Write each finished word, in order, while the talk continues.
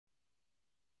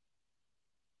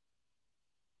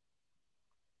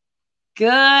Good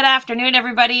afternoon,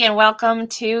 everybody, and welcome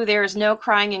to There's No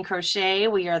Crying in Crochet.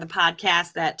 We are the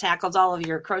podcast that tackles all of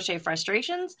your crochet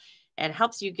frustrations and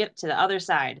helps you get to the other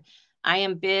side. I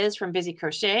am Biz from Busy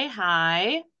Crochet.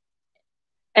 Hi.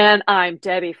 And I'm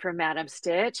Debbie from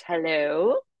MadameStitch.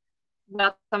 Hello.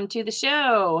 Welcome to the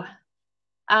show.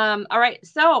 All right,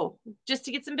 so just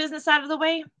to get some business out of the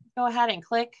way, go ahead and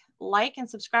click like and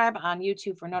subscribe on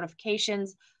YouTube for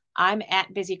notifications. I'm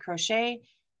at Busy Crochet.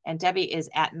 And Debbie is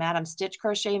at MadameStitch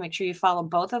Crochet. Make sure you follow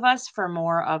both of us for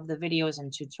more of the videos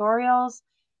and tutorials.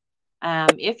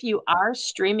 If you are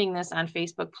streaming this on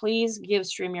Facebook, please give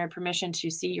StreamYard permission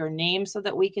to see your name so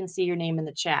that we can see your name in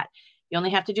the chat. You only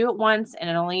have to do it once, and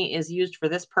it only is used for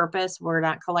this purpose. We're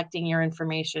not collecting your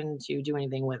information to do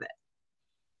anything with it.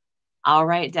 All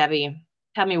right, Debbie,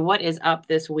 tell me what is up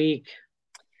this week.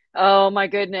 Oh my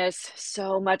goodness,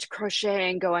 so much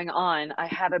crocheting going on. I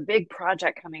have a big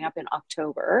project coming up in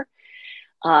October,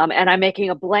 and I'm making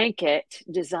a blanket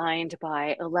designed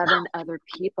by 11 other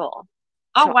people.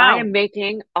 Oh, So I wow. am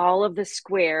making all of the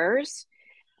squares,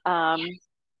 and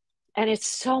it's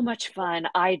so much fun.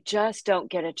 I just don't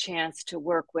get a chance to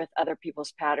work with other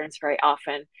people's patterns very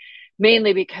often,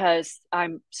 mainly because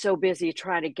I'm so busy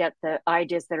trying to get the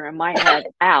ideas that are in my head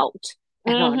out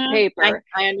and on paper.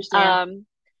 I understand.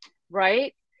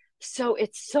 Right? So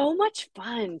it's so much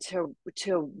fun to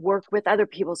work with other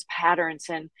people's patterns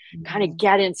and kind of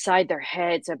get inside their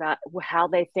heads about how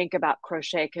they think about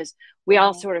crochet, because we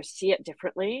all sort of see it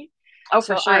differently. Oh,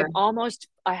 for So sure.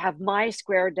 I have my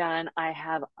square done. I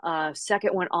have a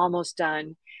second one almost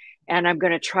done. And I'm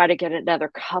going to try to get another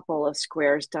couple of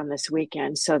squares done this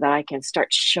weekend so that I can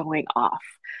start showing off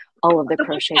all of the The thing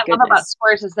crochet I love about goodness.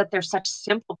 squares is that they're such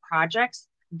simple projects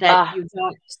that you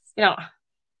don't, you know,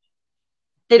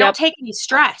 they don't Yep. take any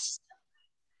stress.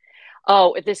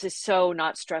 Oh, this is so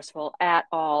not stressful at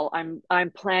all.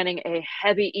 I'm planning a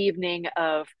heavy evening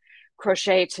of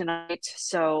crochet tonight,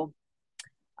 so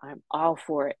I'm all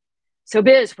for it. So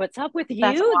Biz, what's up with That's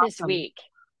you this awesome. week?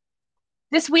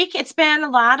 This week, it's been a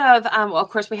lot of, well, of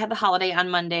course, we had the holiday on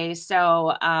Monday,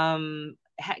 so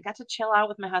got to chill out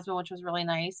with my husband, which was really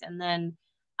nice. And then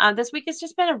this week, it's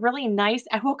just been a really nice,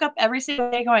 I woke up every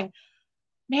single day going,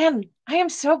 man, I am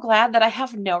so glad that I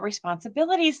have no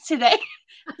responsibilities today.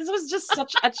 This was just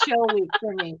such a chill week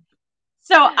for me.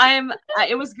 So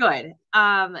it was good.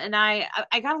 And I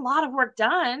got a lot of work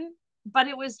done, but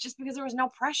it was just because there was no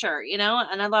pressure, and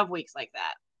I love weeks like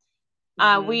that.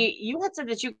 Mhm. You had said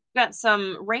that you got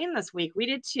some rain this week. We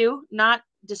did too, not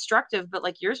destructive, but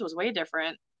like yours was way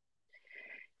different.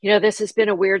 This has been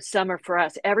a weird summer for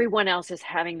us. Everyone else is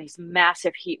having these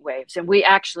massive heat waves, and we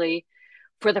actually,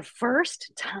 for the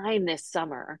first time this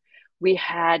summer, we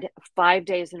had 5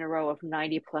 days in a row of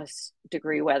 90 plus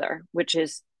degree weather, which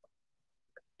is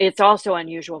it's also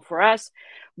unusual for us,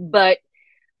 but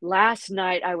last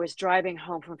night I was driving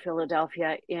home from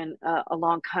Philadelphia in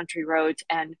along country roads,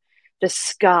 and the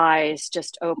skies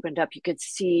just opened up. You could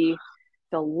see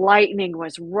the lightning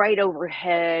was right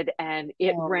overhead, and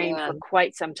it Oh rained for man.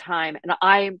 quite some time. And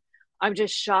I'm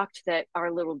just shocked that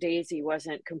our little Daisy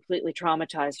wasn't completely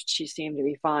traumatized. She seemed to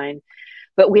be fine.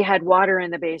 But we had water in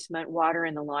the basement, water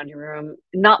in the laundry room,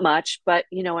 not much, but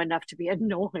enough to be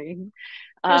annoying.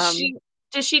 Does Um, she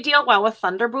does she deal well with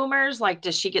thunder boomers? Like,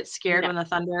 does she get scared no, when the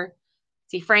thunder?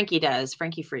 See, Frankie does.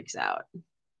 Frankie freaks out.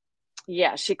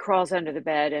 yeah, she crawls under the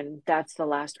bed, and that's the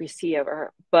last we see of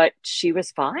her. But she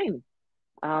was fine.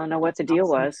 I don't know what That's the deal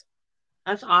awesome. was.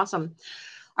 That's awesome.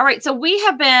 All right, so we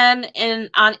have been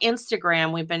on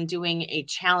Instagram. We've been doing a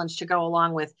challenge to go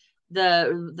along with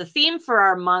the theme for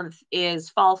our month is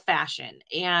fall fashion.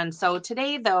 And so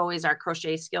today though is our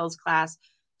crochet skills class.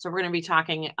 So we're going to be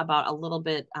talking about a little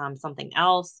bit something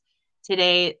else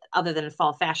today other than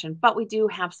fall fashion, but we do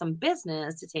have some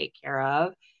business to take care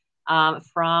of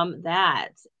from that.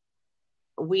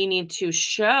 We need to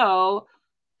show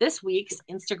this week's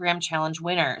Instagram challenge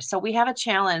winner. So we have a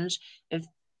challenge.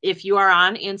 If you are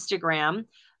on Instagram,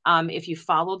 if you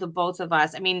follow the both of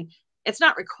us, I mean, it's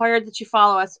not required that you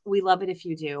follow us. We love it if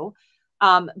you do.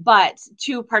 But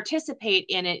to participate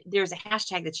in it, there's a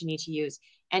hashtag that you need to use.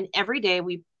 And every day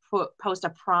we post a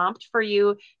prompt for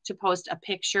you to post a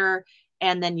picture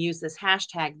and then use this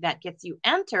hashtag that gets you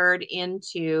entered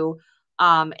into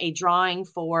a drawing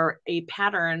for a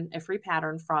pattern, a free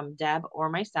pattern from Deb or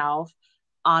myself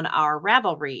on our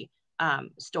Ravelry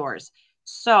stores.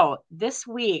 So this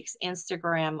week's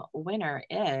Instagram winner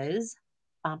is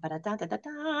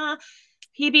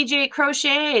PBJ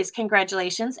Crochets.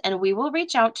 Congratulations. And we will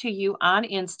reach out to you on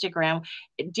Instagram.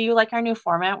 Do you like our new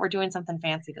format? We're doing something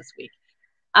fancy this week.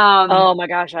 Um, Oh my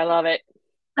gosh, I love it.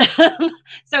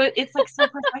 So it's like so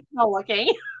professional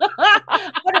looking.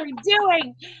 What are we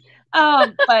doing?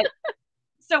 But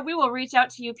so we will reach out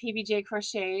to you, PBJ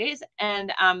Crochets,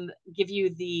 and give you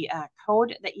the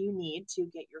code that you need to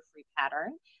get your free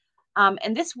pattern.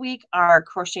 And this week, our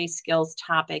crochet skills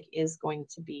topic is going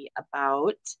to be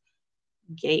about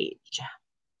gauge.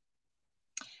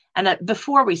 And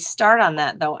before we start on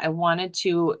that, though, I wanted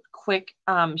to quick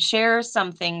share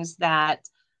some things that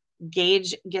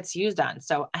gauge gets used on.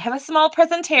 So I have a small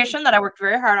presentation that I worked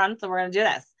very hard on, so we're going to do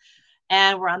this.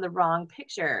 And we're on the wrong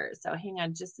picture. So hang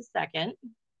on just a second.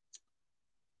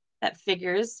 That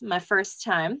figures my first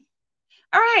time.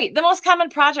 All right, the most common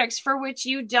projects for which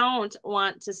you don't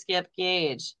want to skip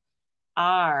gauge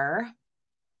are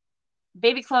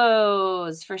baby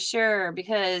clothes, for sure,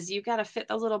 because you've got to fit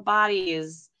those little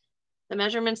bodies, the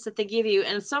measurements that they give you.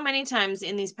 And so many times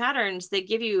in these patterns, they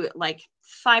give you like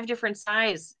 5 different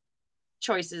size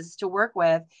choices to work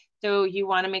with. So you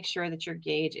want to make sure that your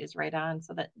gauge is right on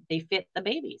so that they fit the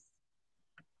babies.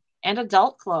 And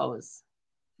adult clothes.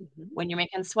 When you're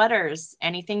making sweaters,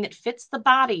 anything that fits the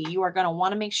body, you are going to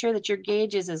want to make sure that your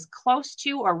gauge is as close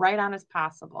to or right on as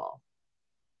possible.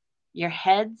 Your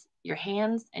heads, your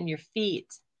hands, and your feet.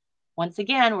 Once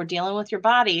again, we're dealing with your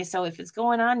body. So if it's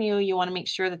going on you, you want to make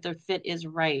sure that the fit is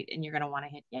right, and you're going to want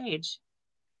to hit gauge.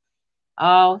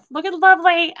 Oh, look at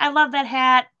lovely. I love that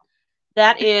hat.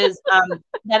 That is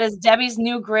Debbie's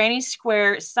new Granny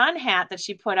Square sun hat that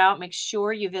she put out. Make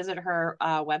sure you visit her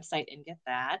website and get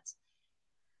that.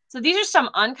 So these are some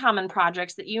uncommon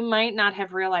projects that you might not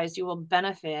have realized you will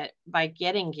benefit by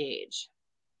getting gauge.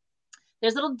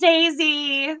 There's little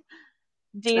Daisy.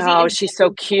 Oh, she's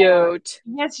so cute.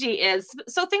 Yes, she is.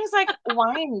 So things like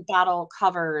wine bottle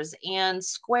covers and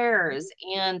squares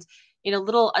and, you know,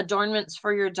 little adornments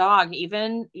for your dog,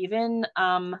 even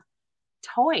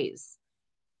toys.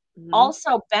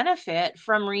 Also benefit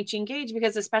from reaching gauge,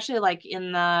 because especially like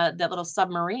in that little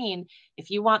submarine,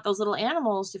 if you want those little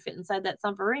animals to fit inside that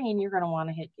submarine, you're going to want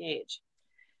to hit gauge.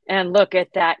 And look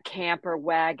at that camper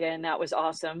wagon. That was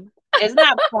awesome. Isn't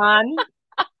that fun?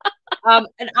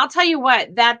 And I'll tell you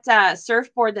what, that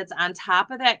surfboard that's on top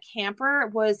of that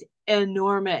camper was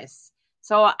enormous.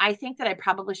 So I think that I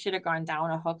probably should have gone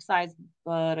down a hook size,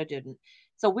 but I didn't.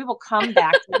 So we will come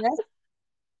back to this.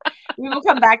 We will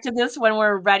come back to this when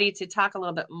we're ready to talk a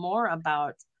little bit more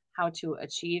about how to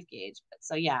achieve gauge. But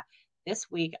so yeah,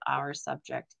 this week our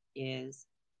subject is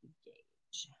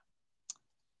gauge.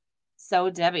 So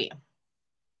Debbie,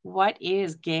 what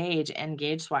is gauge and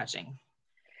gauge swatching?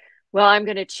 Well, I'm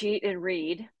going to cheat and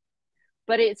read,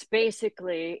 but it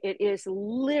is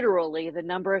literally the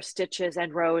number of stitches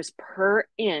and rows per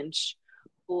inch,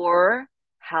 or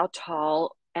how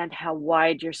tall and how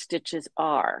wide your stitches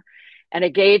are. And a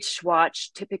gauge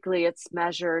swatch, typically it's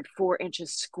measured 4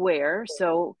 inches square.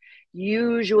 So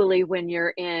usually when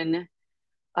you're in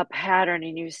a pattern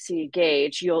and you see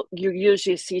gauge, you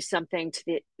usually see something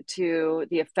to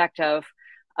the effect of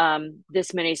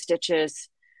this many stitches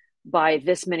by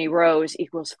this many rows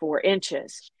equals 4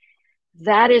 inches.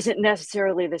 That isn't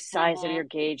necessarily the size of your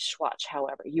gauge swatch.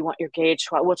 However, you want your gauge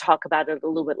swatch, we'll talk about it a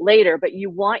little bit later, but you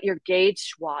want your gauge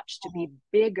swatch to be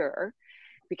bigger,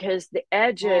 because the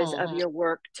edges of your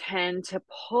work tend to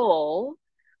pull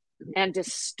and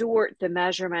distort the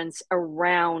measurements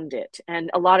around it. And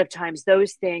a lot of times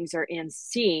those things are in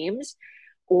seams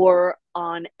or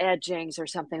on edgings or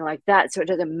something like that. So it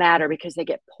doesn't matter because they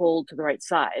get pulled to the right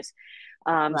size.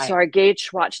 Right. So our gauge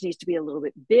swatch needs to be a little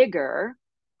bit bigger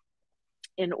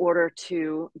in order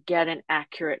to get an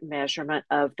accurate measurement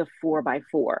of the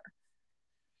 4x4.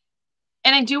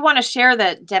 And I do want to share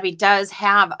that Debbie does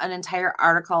have an entire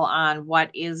article on what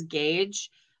is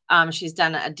gauge. She's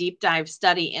done a deep dive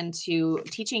study into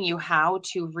teaching you how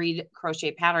to read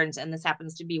crochet patterns, and this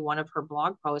happens to be one of her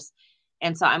blog posts.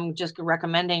 And so I'm just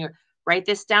recommending, write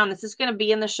this down. This is going to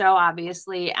be in the show,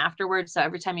 obviously, afterwards. So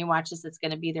every time you watch this, it's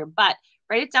going to be there. But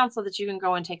write it down so that you can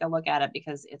go and take a look at it,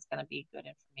 because it's going to be good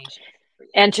information.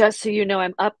 And just so you know,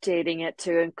 I'm updating it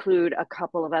to include a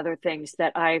couple of other things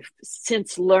that I've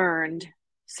since learned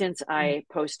since I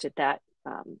posted that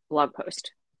blog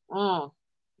post.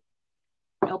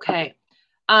 Okay.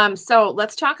 So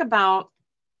let's talk about,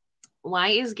 why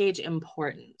is gauge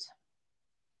important?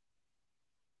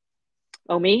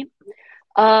 Oh, me?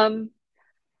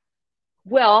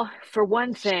 Well, for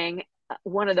one thing,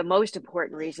 one of the most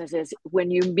important reasons is when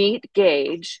you meet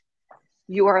gauge,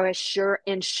 you are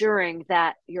ensuring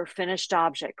that your finished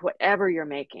object, whatever you're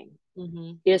making,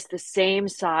 is the same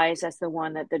size as the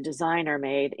one that the designer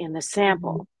made in the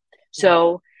sample.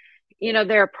 So, you know,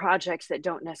 there are projects that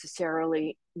don't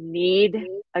necessarily need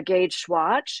a gauge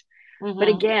swatch, But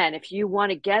Mm-hmm. again, if you want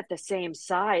to get the same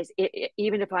size,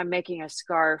 even if I'm making a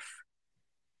scarf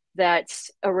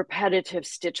that's a repetitive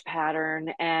stitch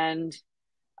pattern, and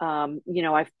you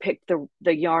know, I've picked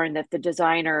the yarn that the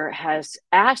designer has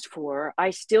asked for,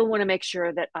 I still want to make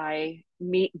sure that I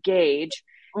meet gauge,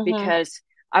 Mm-hmm. because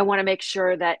I want to make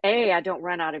sure that A, I don't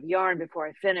run out of yarn before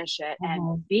I finish it, and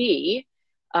Mm-hmm. B,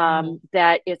 Mm-hmm.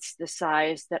 that it's the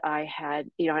size that I had.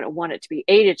 You know, I don't want it to be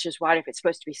 8 inches wide if it's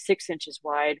supposed to be 6 inches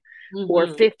wide, or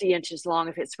Mm-hmm. 50 inches long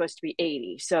if it's supposed to be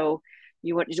 80. So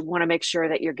you want to make sure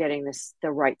that you're getting this the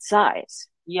right size.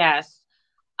 Yes.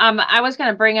 I was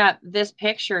going to bring up this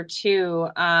picture too,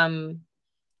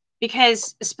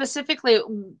 because specifically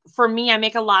for me, I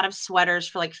make a lot of sweaters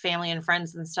for like family and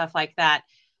friends and stuff like that.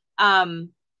 Um,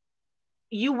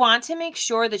 you want to make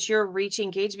sure that you're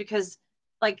reaching gauge, because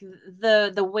like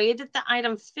the way that the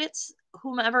item fits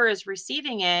whomever is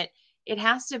receiving it, it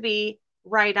has to be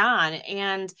right on.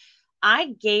 And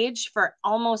I gauge for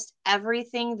almost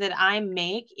everything that I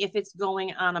make if it's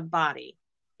going on a body.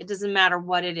 It doesn't matter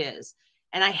what it is.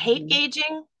 And I hate Mm-hmm.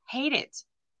 gauging, hate it,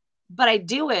 but I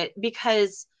do it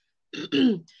because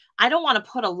I don't want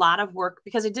to put a lot of work,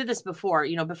 because I did this before,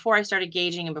 you know, before I started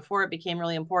gauging and before it became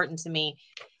really important to me.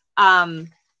 Um,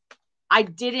 I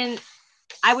didn't,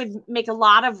 I would make a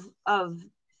lot of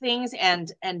things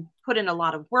and put in a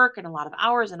lot of work and a lot of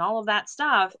hours and all of that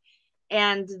stuff.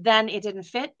 And then it didn't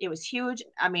fit. It was huge.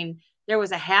 I mean, there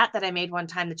was a hat that I made one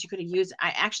time that you could have used. I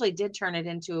actually did turn it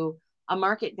into a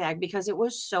market bag because it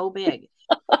was so big.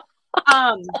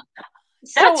 Um,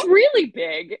 That's so really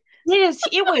big.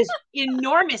 it was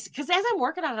enormous, because as I'm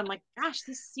working on it, I'm like, gosh,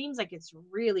 this seems like it's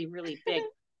really, really big.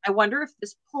 I wonder if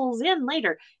this pulls in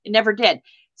later. It never did.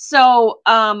 So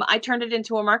I turned it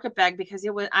into a market bag because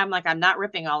it was, I'm like, I'm not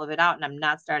ripping all of it out and I'm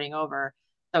not starting over.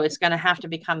 So it's going to have to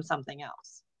become something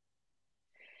else.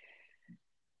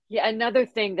 Yeah, another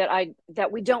thing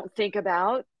that we don't think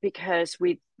about, because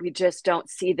we just don't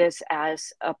see this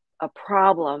as a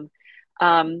problem.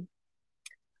 Um,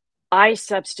 I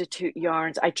substitute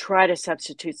yarns. I try to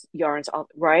substitute yarns,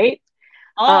 right?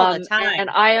 All the And time.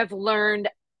 I have learned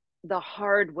the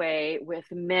hard way with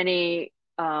many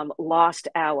lost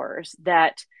hours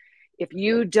that if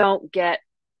you don't get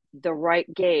the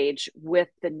right gauge with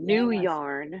the new Yes.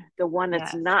 yarn, the one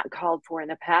that's Yes. not called for in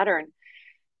the pattern,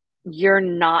 you're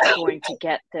not going to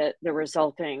get the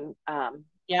resulting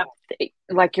Yep.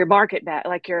 like your market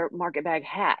bag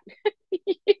hat.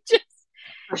 You just,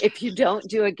 if you don't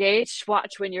do a gauge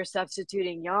swatch when you're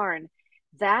substituting yarn,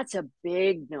 that's a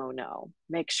big no-no.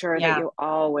 Make sure that Yeah. you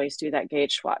always do that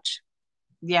gauge swatch.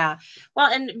 Yeah.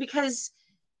 Well, and because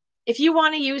if you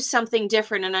want to use something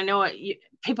different, and I know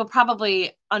people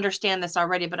probably understand this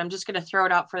already, but I'm just going to throw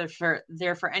it out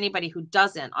for anybody who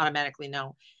doesn't automatically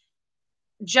know.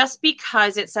 Just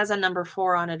because it says a number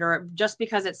 4 on it, or just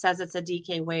because it says it's a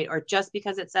DK weight, or just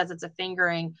because it says it's a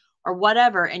fingering or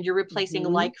whatever, and you're replacing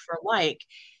Mm-hmm. like for like,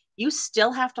 you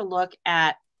still have to look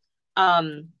at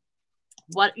um,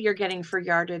 what you're getting for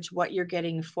yardage, what you're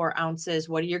getting for ounces,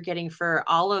 what you're getting for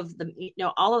all of the, you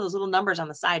know, all of those little numbers on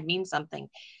the side mean something.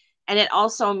 And it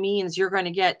also means you're going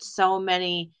to get so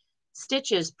many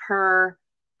stitches per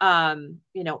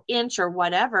you know, inch or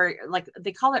whatever. Like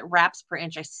they call it wraps per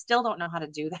inch. I still don't know how to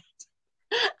do that.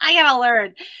 I gotta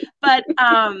learn. But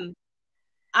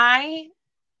I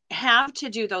have to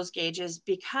do those gauges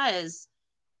because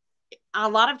a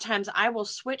lot of times I will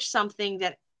switch something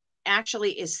that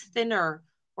actually is thinner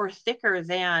or thicker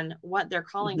than what they're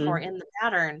calling for Mm-hmm. in the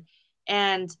pattern.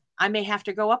 And I may have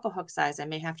to go up a hook size. I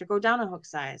may have to go down a hook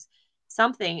size.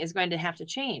 Something is going to have to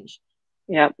change.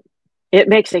 Yep. It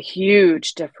makes a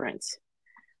huge difference.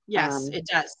 Yes, Um, it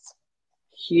does.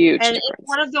 Huge And it's difference.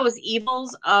 one of those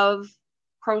evils of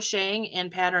crocheting and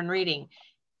pattern reading.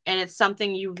 And it's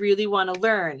something you really want to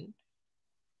learn,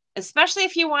 especially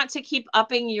if you want to keep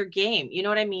upping your game. You know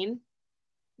what I mean?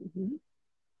 Mm-hmm.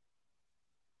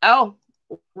 Oh,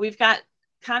 we've got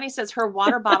Connie says her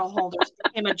water bottle holders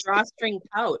became a drawstring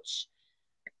pouch.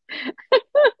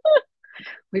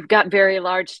 We've got very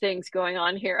large things going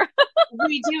on here.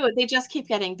 We do. They just keep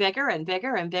getting bigger and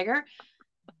bigger and bigger.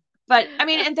 But I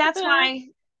mean, and that's why,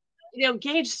 you know,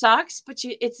 gauge sucks, but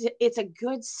it's a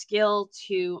good skill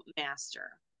to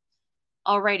master.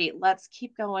 Alrighty, let's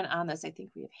keep going on this. I think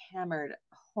we have hammered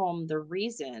home the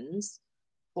reasons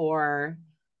for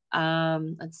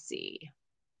let's see.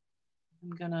 I'm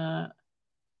gonna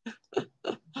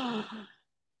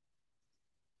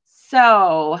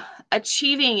so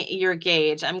achieving your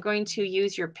gauge. I'm going to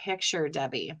use your picture,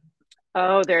 Debbie.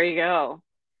 Oh, there you go.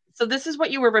 So this is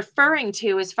what you were referring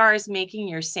to as far as making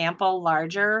your sample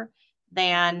larger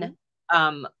Mm-hmm.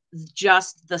 than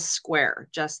just the square,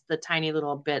 just the tiny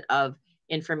little bit of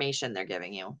information they're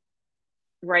giving you.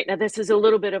 Right. Now, this is a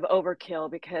little bit of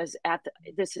overkill because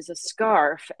this is a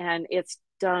scarf and it's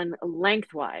done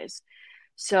lengthwise.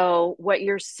 So what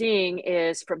you're seeing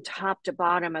is from top to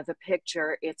bottom of the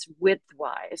picture, it's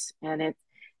widthwise, and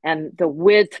the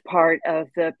width part of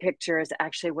the picture is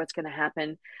actually what's going to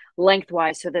happen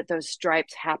lengthwise, so that those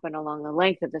stripes happen along the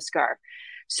length of the scarf.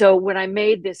 So when I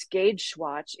made this gauge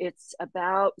swatch, it's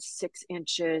about 6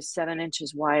 inches, 7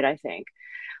 inches wide, I think.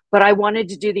 But I wanted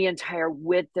to do the entire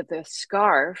width of the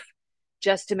scarf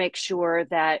just to make sure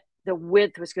that the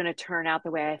width was going to turn out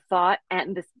the way I thought,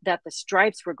 and that the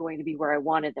stripes were going to be where I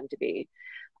wanted them to be.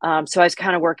 So I was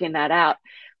kind of working that out.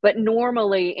 But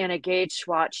normally in a gauge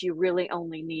swatch, you really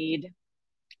only need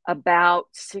about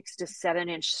 6 to 7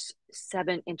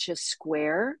 inches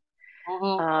square.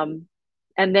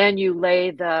 And then you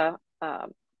lay the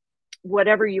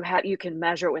whatever you have. You can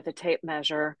measure it with a tape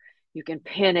measure. You can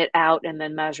pin it out and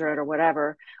then measure it or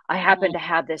whatever. I happen to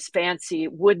have this fancy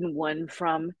wooden one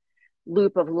from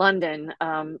Loop of London,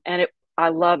 and I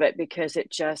love it because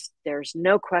there's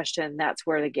no question that's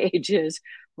where the gauge is,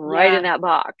 right in that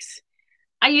box.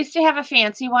 I used to have a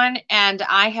fancy one and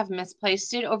I have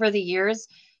misplaced it over the years.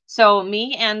 So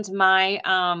me and my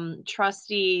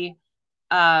trusty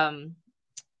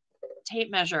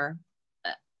tape measure,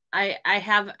 I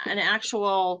have an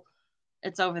actual,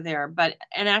 it's over there, but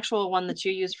an actual one that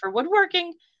you use for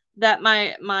woodworking that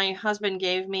my husband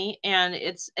gave me, and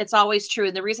it's always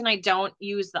true. The reason I don't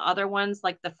use the other ones,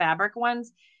 like the fabric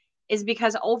ones, is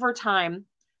because over time,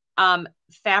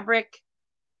 fabric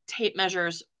tape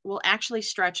measures will actually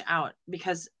stretch out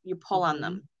because you pull on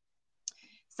them.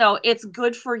 So it's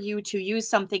good for you to use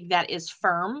something that is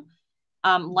firm,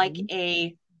 like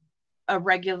a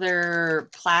regular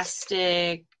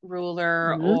plastic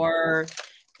ruler or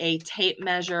a tape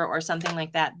measure or something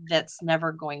like that, that's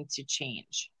never going to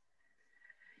change.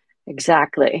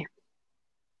 Exactly.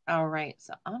 All right.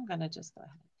 So I'm going to just go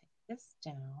ahead and take this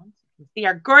down so you can see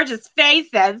our gorgeous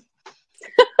faces.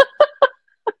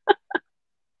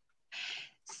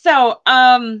 So,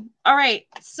 all right.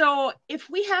 So if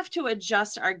we have to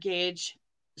adjust our gauge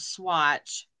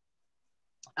swatch,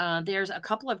 there's a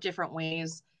couple of different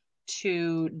ways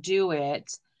to do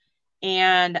it.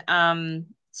 And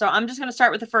so I'm just going to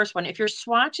start with the first one. If your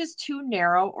swatch is too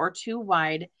narrow or too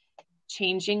wide,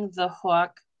 changing the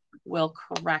hook will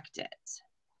correct it.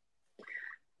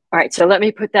 All right. So let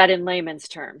me put that in layman's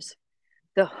terms.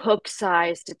 The hook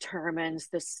size determines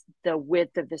the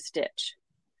width of the stitch.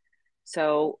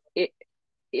 So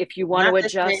if you want to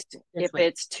adjust, if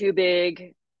it's too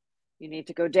big, you need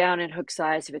to go down in hook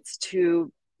size. If it's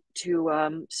too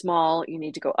small, you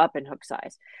need to go up in hook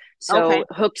size. So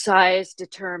hook size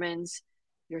determines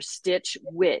your stitch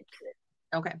width.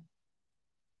 Okay.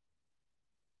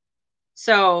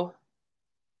 So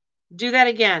do that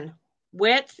again.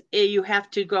 Width, you have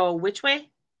to go which way?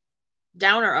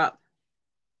 Down or up?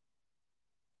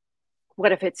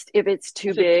 What if it's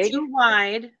too big? It's too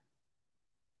wide.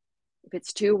 If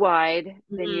it's too wide,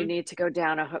 then you need to go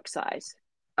down a hook size.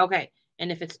 Okay. And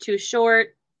if it's too short?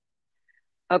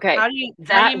 Okay. How do you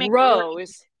make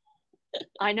rows?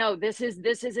 I know this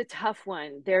is a tough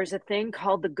one. There's a thing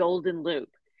called the golden loop.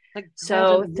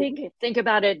 So think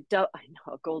about it. I know,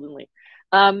 a golden loop.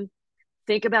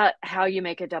 Think about how you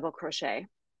make a double crochet.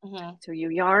 So you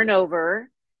yarn over,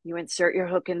 you insert your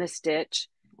hook in the stitch,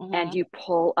 and you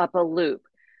pull up a loop.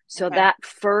 So that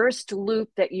first loop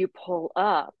that you pull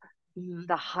up,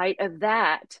 the height of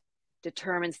that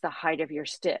determines the height of your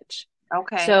stitch.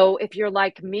 Okay. So if you're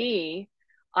like me,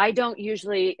 I don't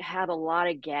usually have a lot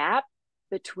of gap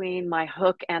between my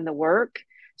hook and the work.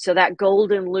 So that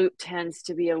golden loop tends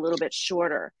to be a little bit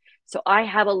shorter. So I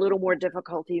have a little more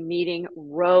difficulty meeting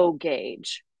row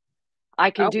gauge. I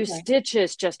can do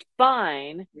stitches just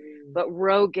fine, but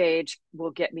row gauge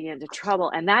will get me into trouble.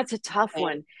 And that's a tough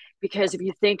one, because if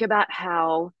you think about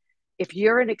if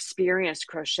you're an experienced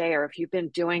crocheter, if you've been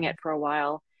doing it for a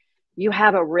while, you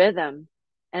have a rhythm,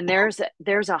 and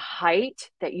there's a height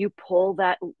that you pull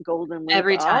that golden loop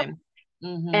every up, time.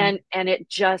 And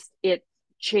it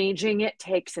changing it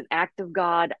takes an act of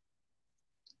God.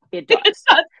 It does.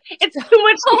 It's too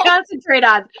much to concentrate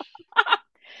on.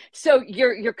 So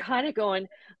you're kind of going,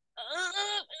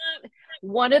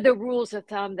 one of the rules of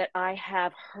thumb that I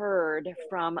have heard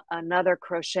from another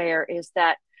crocheter is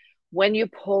that when you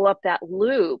pull up that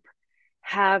loop,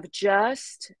 have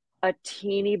just a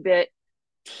teeny bit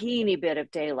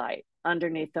of daylight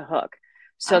underneath the hook,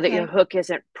 so that your hook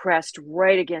isn't pressed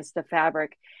right against the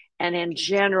fabric. And in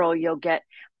general, you'll get,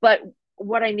 but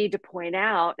what I need to point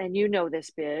out, and you know this,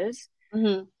 Biz,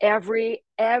 Mm-hmm.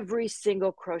 Every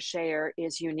single crocheter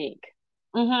is unique.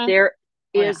 Mm-hmm. There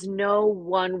Oh, yeah. is no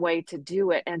one way to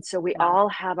do it. And so we No. all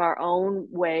have our own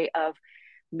way of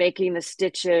making the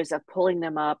stitches, of pulling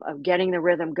them up, of getting the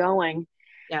rhythm going.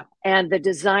 Yeah. And the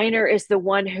designer is the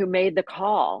one who made the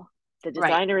call. The Right.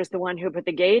 designer is the one who put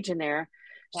the gauge in there.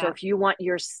 So Yeah. if you want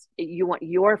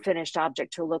your finished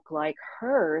object to look like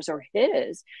hers or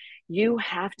his, you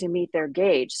have to meet their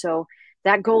gauge. So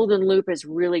that golden loop is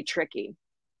really tricky.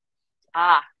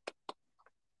 Ah,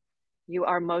 you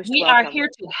are most We are welcome. here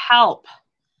to help.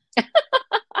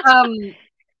 Um,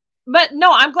 but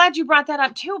no, I'm glad you brought that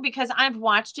up too, because I've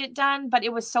watched it done, but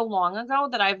it was so long ago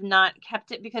that I've not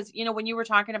kept it because, when you were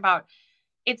talking about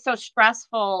it's so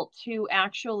stressful to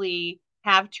actually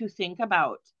have to think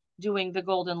about doing the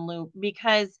golden loop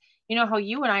because you know how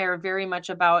you and I are very much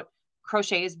about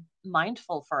crochet is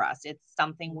mindful for us. It's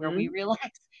something where we Mm-hmm.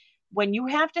 relax. When you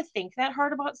have to think that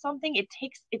hard about something, it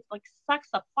like sucks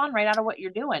the fun right out of what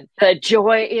you're doing. The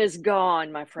joy is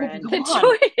gone, my It's friend. The gone.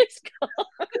 joy is gone.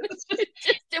 It's just, It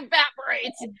just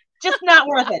evaporates. it's just not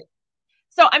worth it.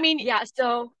 So, I mean, Yeah.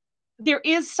 So, there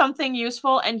is something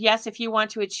useful. And yes, if you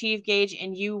want to achieve gauge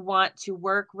and you want to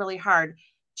work really hard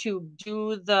to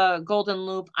do the golden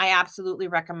loop, I absolutely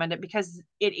recommend it because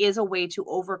it is a way to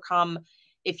overcome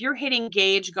if you're hitting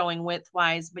gauge going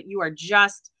widthwise, but you are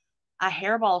just a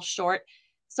hairball short.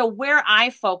 So where I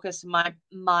focus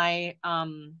my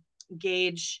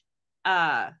gauge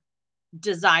uh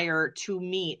desire to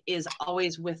meet is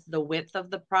always with the width of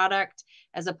the product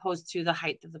as opposed to the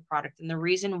height of the product. And the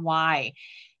reason why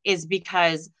is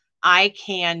because I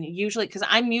can usually, because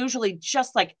I'm usually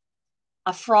just like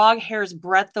a frog hair's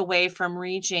breadth away from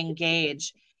reaching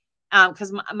gauge.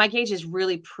 Because my gauge is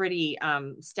really pretty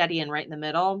steady and right in the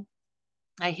middle.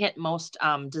 I hit most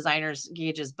designers'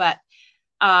 gauges, but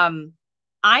um,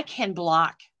 I can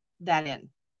block that in.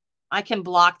 I can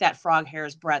block that frog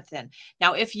hair's breadth in.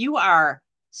 Now, if you are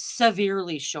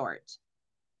severely short,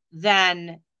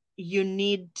 then you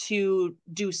need to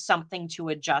do something to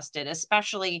adjust it,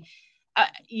 especially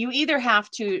you either have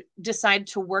to decide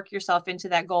to work yourself into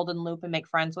that golden loop and make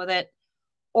friends with it,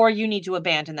 or you need to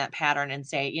abandon that pattern and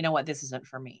say, you know what, this isn't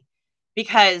for me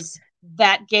because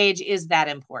that gauge is that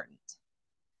important.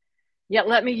 yeah,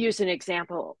 let me use an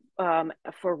example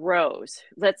for rows.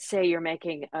 Let's say you're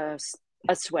making a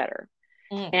sweater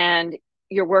Mm, and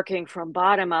you're working from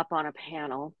bottom up on a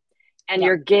panel, and yeah.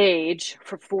 your gauge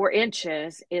for 4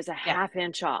 inches is a Yeah. half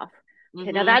inch off.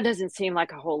 Okay, now Mm-hmm. that doesn't seem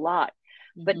like a whole lot,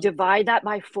 but Mm-hmm. divide that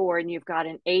by 4, and you've got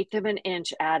an eighth of an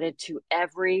inch added to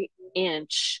every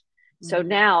inch. So Mm-hmm.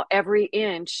 now every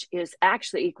inch is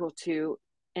actually equal to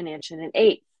an inch and an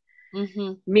eighth,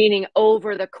 Mm-hmm. meaning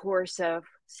over the course of,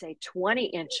 say, 20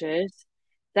 inches,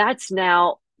 that's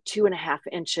now 2.5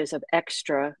 inches of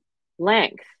extra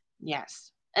length.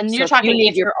 Yes. And So you're if you talking need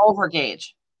if your, you're over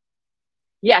gauge.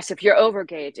 yes, if you're over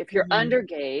gauge, if you're Mm-hmm. under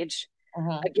gauge,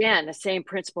 Mm-hmm. again, the same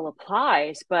principle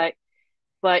applies, but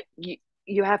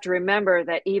you have to remember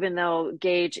that even though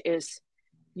gauge is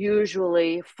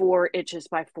usually 4 inches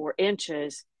by 4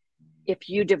 inches, if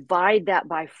you divide that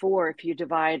by 4, if you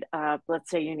divide, let's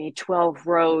say you need 12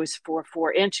 rows for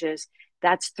 4 inches,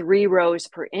 that's 3 rows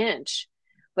per inch.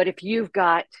 But if you've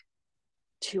got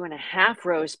 2.5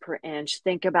 rows per inch,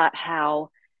 think about how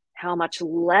much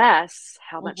less,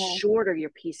 how much Mm-hmm. shorter your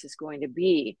piece is going to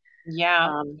be. Yeah.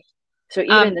 Um, so Um,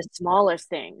 even the smallest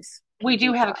things we can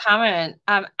do be have a tough. comment.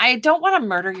 I don't want to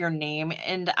murder your name,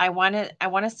 and I want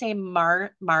to say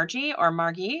Margie or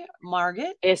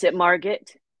Margit. Is it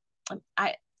Margaret?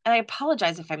 I I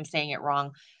apologize if I'm saying it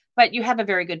wrong, but you have a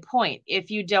very good point. If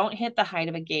you don't hit the height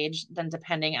of a gauge, then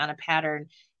depending on a pattern,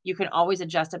 you can always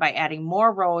adjust it by adding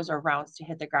more rows or rounds to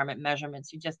hit the garment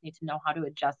measurements. You just need to know how to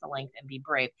adjust the length and be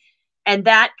brave. And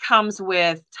that comes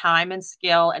with time and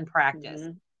skill and practice.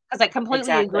 Mm-hmm. Because I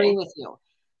completely agree Exactly. with you.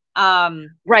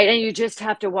 Um, Right. And you just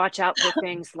have to watch out for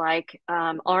things like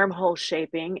armhole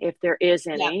shaping, if there is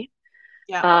yeah, any,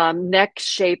 yeah. neck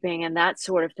shaping, and that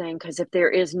sort of thing. Because if there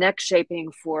is neck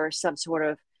shaping for some sort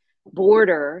of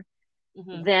border,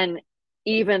 Hmm. then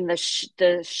even the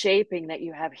shaping that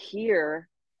you have here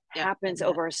Yeah, happens and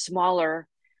that over a smaller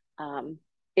um,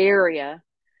 area.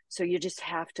 So you just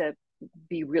have to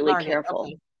be really Margaret. careful.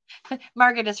 Okay.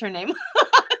 Margaret is her name.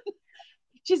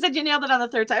 She said you nailed it on the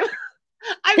third time.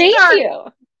 I'm Thank sorry. you.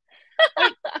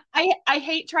 I, I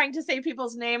hate trying to say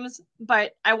people's names,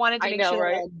 but I wanted to I make know, sure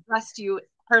that right? I addressed you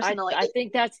personally. I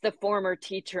think that's the former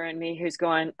teacher in me who's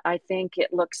going, I think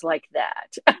it looks like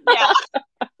that. Yeah.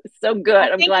 So good. Well, I'm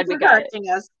thank you glad we for got correcting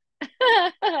us.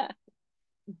 it.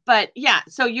 but yeah,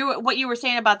 so what you were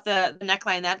saying about the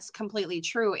neckline, that's completely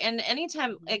true. And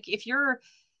anytime, like if you're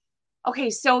okay,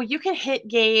 so you can hit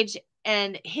gauge,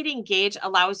 and hitting gauge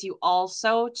allows you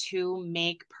also to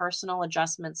make personal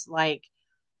adjustments. Like,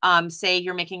 say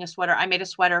you're making a sweater. I made a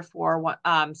sweater for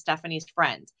Stephanie's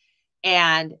friend,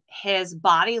 and his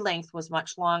body length was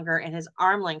much longer and his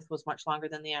arm length was much longer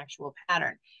than the actual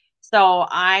pattern. So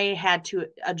I had to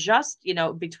adjust,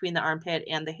 between the armpit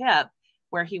and the hip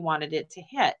where he wanted it to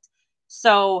hit.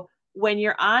 So when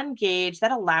you're on gauge,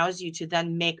 that allows you to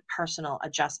then make personal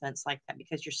adjustments like that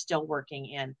because you're still working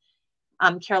in.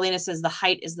 Carolina says the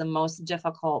height is the most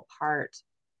difficult part.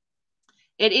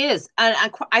 It is. And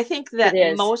I think that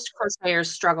most crocheters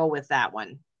struggle with that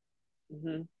one.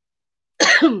 Mm-hmm.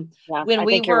 Yeah, when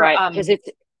we were, right, because it's.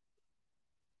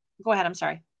 Go ahead. I'm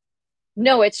sorry.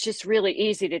 No, it's just really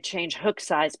easy to change hook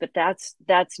size, but that's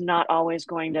not always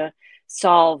going to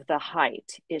solve the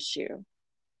height issue.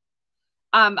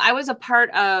 I was a part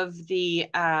of the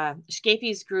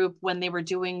Scapies group when they were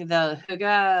doing the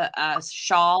Hygge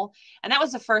shawl, and that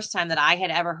was the first time that I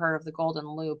had ever heard of the golden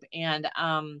loop. And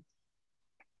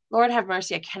Lord have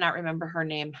mercy, I cannot remember her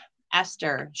name.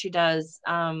 Esther. She does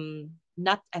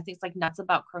nuts. I think it's like Nuts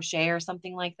About Crochet or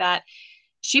something like that.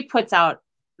 She puts out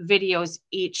videos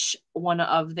each one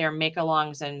of their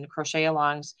make-alongs and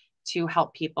crochet-alongs to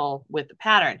help people with the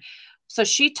pattern. So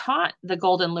she taught the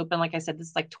golden loop. And like I said, this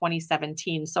is like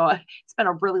 2017. So it's been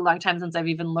a really long time since I've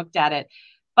even looked at it.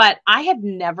 But I had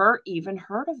never even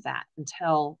heard of that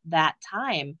until that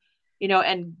time,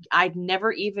 and I'd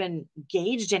never even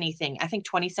gauged anything. I think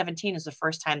 2017 is the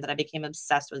first time that I became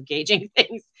obsessed with gauging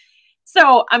things.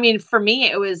 So, I mean, for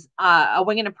me, it was a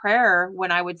wing and a prayer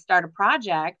when I would start a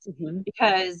project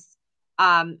because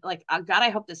like, God, I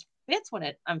hope this fits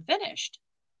when I'm finished.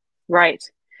 Right.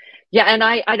 Yeah. And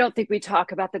I don't think we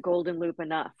talk about the golden loop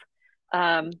enough.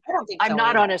 I don't think I'm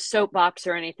not on a soapbox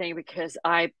or anything because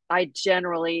I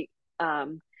generally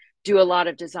do a lot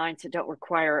of designs that don't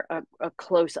require a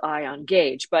close eye on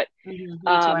gauge. But me too.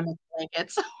 I make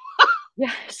blankets.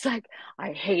 Yeah, it's like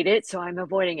I hate it, so I'm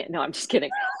avoiding it. No, I'm just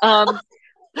kidding. I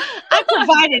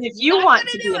provide it if you want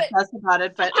to be obsessed about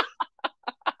it, but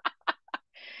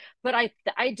but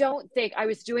I don't think I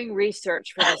was doing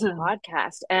research for this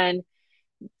podcast and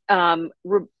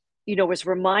was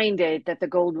reminded that the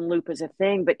golden loop is a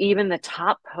thing, but even the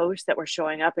top posts that were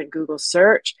showing up in Google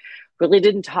search really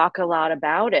didn't talk a lot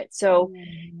about it. So,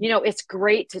 it's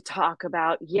great to talk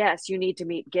about, yes, you need to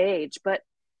meet gauge, but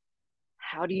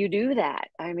how do you do that?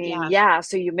 I mean,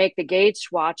 so you make the gauge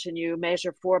swatch and you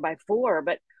measure 4x4,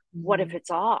 but what if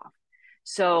it's off?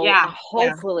 So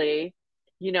hopefully,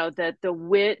 the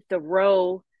width, the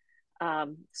row,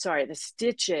 the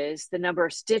stitches, the number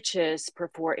of stitches per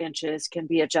 4 inches can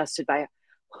be adjusted by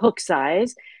hook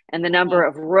size, and the number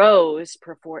of rows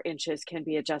per 4 inches can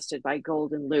be adjusted by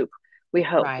golden loop. We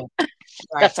hope. Right.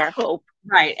 That's our hope.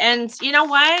 Right. And you know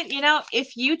what?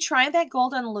 If you try that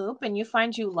golden loop and you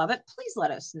find you love it, please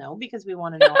let us know because we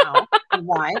want to know how and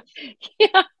why.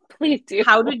 Yeah, please do.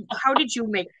 How did you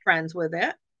make friends with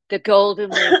it? The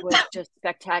golden loop was just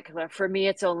spectacular. For me,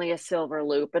 it's only a silver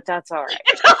loop, but that's all right.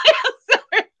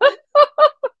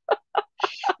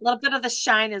 A little bit of the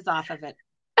shine is off of it.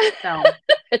 So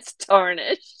it's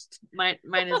tarnished. Mine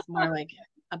is more like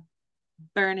a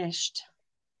burnished.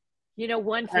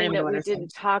 One thing that we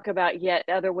didn't talk about yet,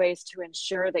 other ways to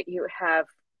ensure that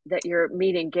you're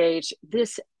meeting gauge.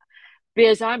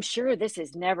 Biz, I'm sure this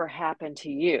has never happened to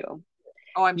you.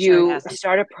 Oh, I'm sure it has. You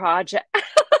start a project.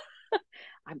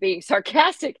 I'm being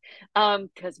sarcastic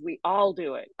because we all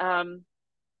do it.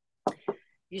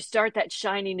 You start that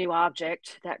shiny new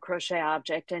object, that crochet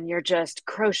object, and you're just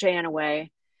crocheting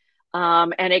away.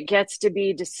 And it gets to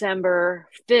be December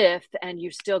 5th and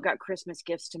you've still got Christmas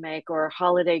gifts to make or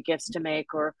holiday gifts to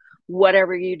make or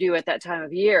whatever you do at that time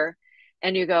of year.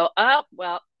 And you go, oh,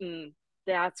 well,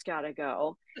 that's got to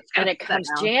go. And it comes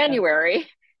January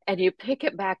and you pick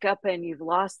it back up and you've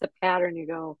lost the pattern. You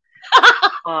go,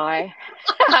 I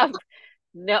have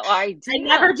no idea. I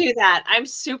never do that. I'm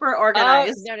super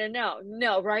organized.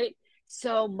 No, right?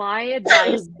 So my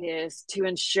advice is to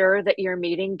ensure that you're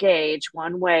meeting gauge.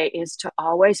 One way is to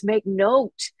always make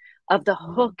note of the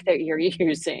hook that you're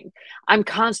using.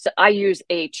 I use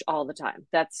H all the time.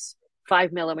 That's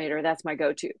 5mm. That's my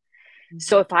go-to.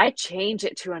 So if I change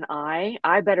it to an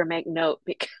I better make note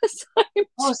because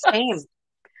same.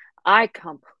 I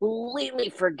completely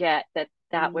forget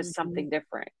that was something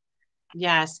different.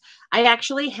 Yes. I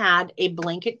actually had a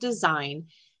blanket design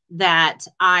that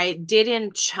I did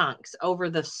in chunks over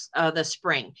the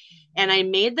spring, and I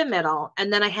made the middle,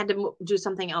 and then I had to do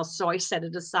something else. So I set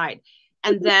it aside.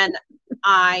 And then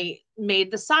I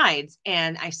made the sides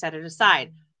and I set it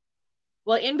aside.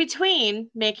 Well, in between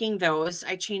making those,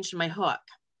 I changed my hook.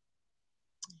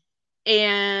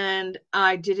 And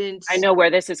I know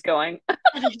where this is going.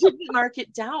 And I didn't mark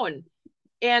it down.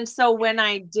 And so when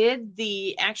I did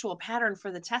the actual pattern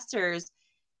for the testers,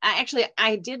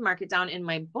 I did mark it down in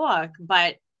my book,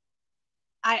 but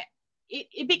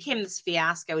it became this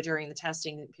fiasco during the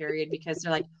testing period because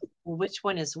they're like, well, which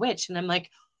one is which? And I'm like,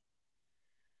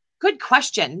 good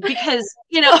question, because,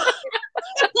 like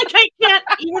I can't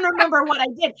even remember what I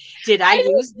did. Did I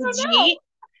use the G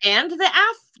and the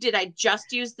F? Did I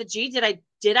just use the G?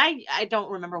 I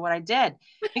don't remember what I did,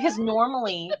 because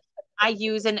normally I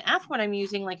use an F when I'm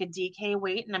using like a DK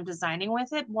weight and I'm designing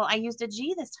with it. Well, I used a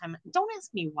G this time. Don't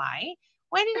ask me why.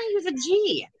 Why did I use a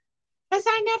G? Because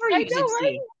I never use a G.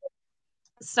 Right?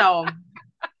 So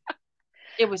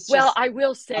it was just. Well, I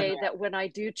will say that when I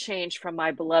do change from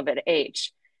my beloved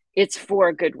H, it's for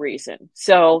a good reason.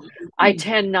 So I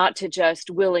tend not to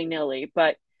just willy-nilly,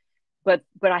 but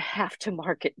I have to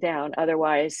mark it down.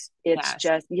 Otherwise, it's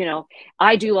just,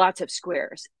 I do lots of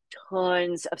squares,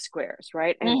 tons of squares,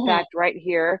 right? And in fact, right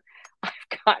here, I've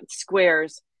got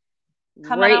squares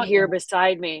right here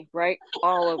beside me, right?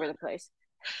 All over the place.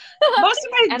 Most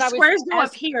of my squares go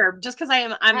up here just because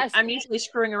I'm usually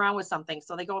screwing around with something.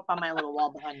 So they go up on my little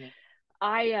wall behind me.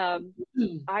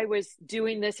 I was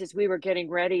doing this as we were getting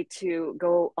ready to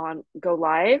go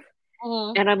live.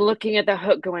 And I'm looking at the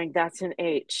hook going, that's an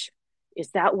H.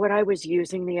 Is that what I was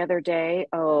using the other day?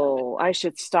 Oh, I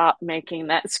should stop making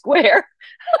that square.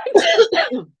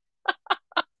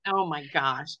 Oh my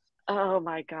gosh. Oh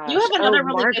my gosh. You have another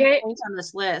really good point on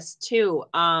this list too.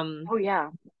 Oh yeah.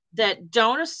 That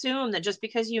don't assume that just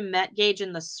because you met gauge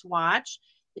in the swatch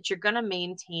that you're going to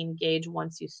maintain gauge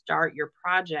once you start your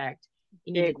project.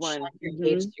 You need to check your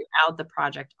gauge throughout the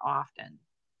project often.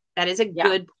 That is a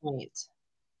good point.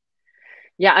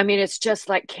 Yeah, I mean, it's just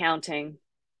like counting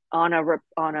on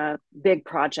a big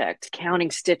project, counting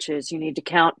stitches. You need to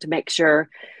count to make sure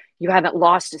you haven't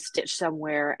lost a stitch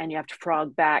somewhere and you have to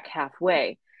frog back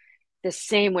halfway. The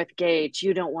same with gauge.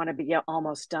 You don't want to be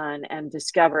almost done and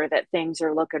discover that things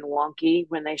are looking wonky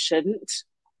when they shouldn't.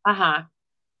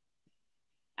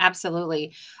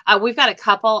 Absolutely. We've got a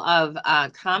couple of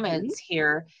comments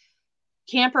here.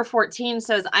 Camper 14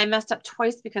 says, I messed up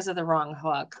twice because of the wrong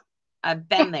hook. I've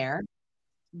been there.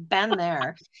 Been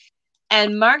there.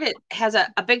 And Margaret has a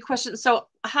big question. So,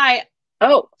 hi.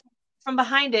 Oh. From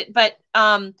behind it. But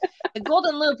the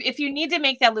golden loop, if you need to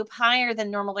make that loop higher than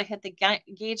normal to hit the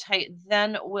gauge height,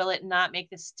 then will it not make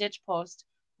the stitch post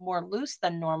more loose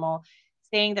than normal?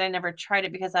 Saying that I never tried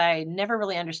it because I never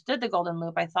really understood the golden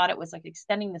loop. I thought it was like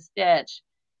extending the stitch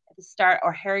at the start,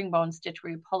 or herringbone stitch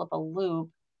where you pull up a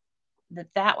loop,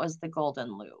 that was the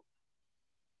golden loop.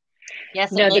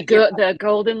 Yes. No, the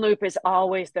golden loop is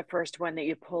always the first one that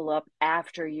you pull up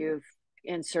after you've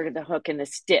inserted the hook in the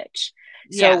stitch.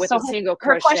 So with a single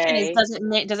crochet, her question is,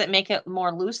 does it make it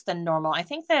more loose than normal? I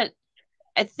think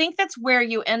that's where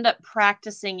you end up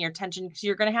practicing your tension, because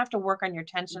you're going to have to work on your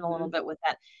tension a little bit with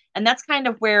that. And that's kind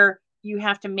of where you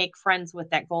have to make friends with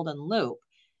that golden loop,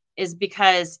 is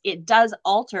because it does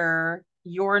alter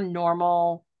your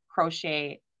normal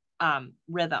crochet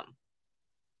rhythm.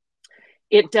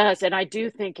 It does. And I do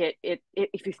think it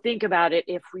if you think about it,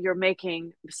 if you're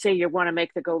making, say you want to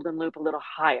make the golden loop a little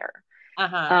higher,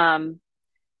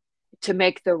 to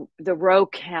make the row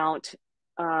count,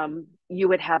 you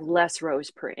would have less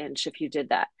rows per inch if you did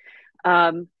that.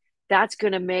 That's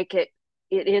going to make it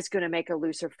is going to make a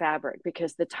looser fabric,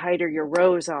 because the tighter your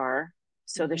rows are,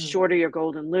 so the shorter your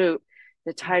golden loop,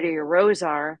 the tighter your rows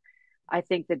are, I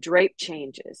think the drape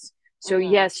changes. So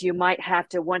yes, you might have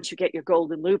to, once you get your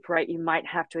golden loop right, you might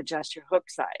have to adjust your hook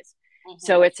size.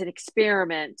 So it's an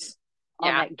experiment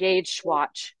on that gauge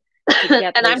swatch to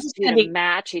get those two to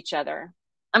match each other.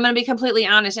 I'm going to be completely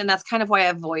honest, and that's kind of why I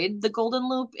avoid the golden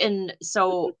loop. And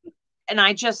so, and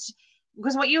I just,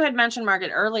 because what you had mentioned,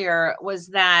 Margaret, earlier was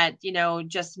that,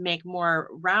 just make more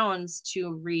rounds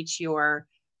to reach your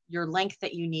length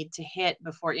that you need to hit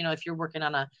before, if you're working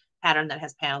on a pattern that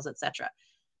has panels, etc.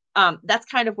 That's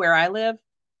kind of where I live.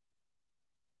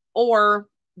 Or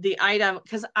the item,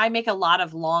 because I make a lot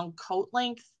of long coat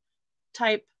length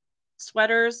type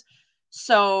sweaters.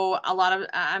 So a lot of,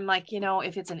 I'm like,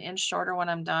 if it's an inch shorter when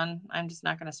I'm done, I'm just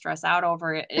not going to stress out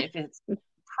over it. If it's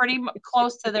pretty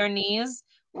close to their knees,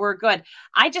 we're good.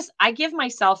 I give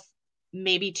myself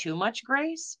maybe too much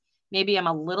grace. Maybe I'm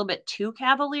a little bit too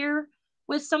cavalier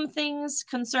with some things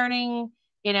concerning,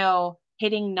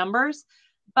 hitting numbers.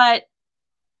 But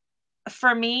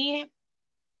for me,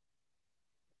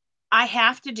 I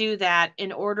have to do that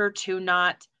in order to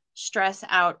not stress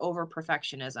out over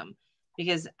perfectionism,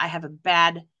 because I have a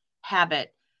bad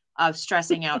habit of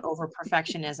stressing out over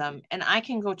perfectionism, and I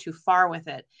can go too far with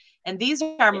it. And these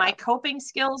are my Yeah. coping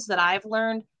skills that I've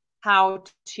learned how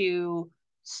to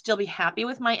still be happy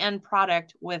with my end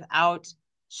product without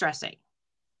stressing.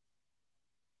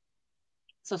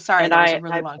 So sorry, And that was a I,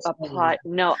 really I long story in applaud,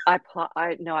 there. no, I applaud,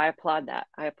 I applaud that.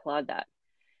 I applaud that.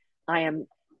 I am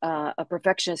a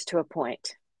perfectionist to a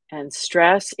point, and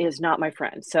stress is not my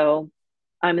friend. So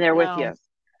I'm there with No. you.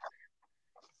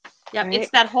 Yep, it's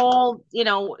Right. that whole,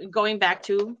 going back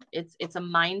to it's a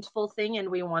mindful thing, and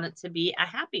we want it to be a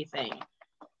happy thing.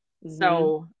 Mm-hmm.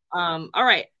 So, all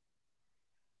right.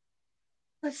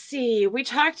 Let's see. We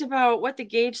talked about what the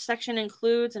gauge section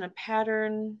includes and a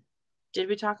pattern. Did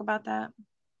we talk about that?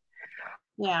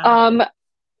 Yeah. Um,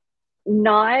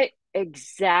 Not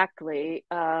exactly.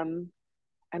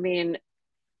 I mean,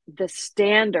 the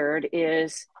standard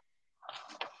is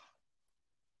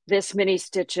this many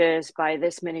stitches by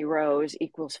this many rows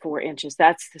equals 4 inches.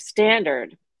 That's the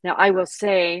standard. Now, I will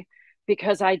say,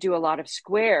 because I do a lot of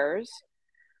squares,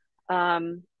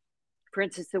 um, for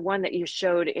instance, the one that you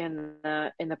showed in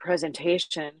the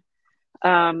presentation,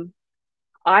 um,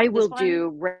 I This will one? do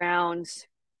rounds.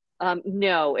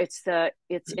 No, it's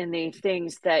in the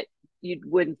things that you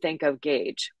wouldn't think of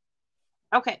gauge.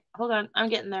 Okay, hold on. I'm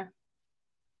getting there.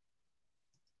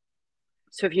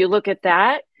 So if you look at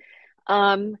that,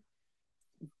 um,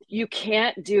 you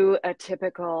can't do a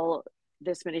typical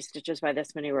this many stitches by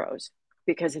this many rows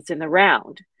because it's in the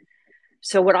round.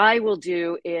 So what I will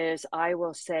do is I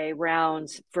will say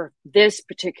rounds for this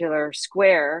particular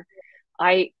square.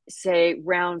 I say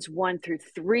rounds 1 through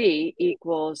 3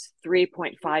 equals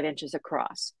 3.5 inches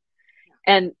across.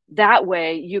 And that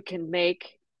way you can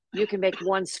make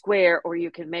one square, or you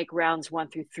can make rounds 1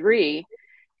 through 3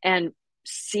 and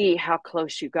see how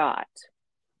close you got.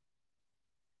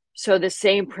 So the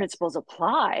same principles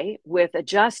apply with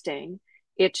adjusting.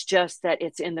 It's just that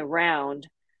it's in the round,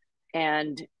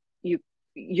 and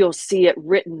you'll see it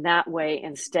written that way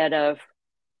instead of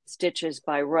stitches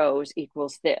by rows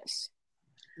equals this.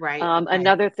 Right. Okay.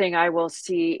 Another thing I will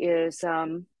see is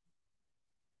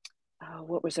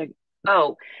what was I?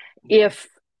 Oh, if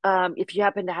you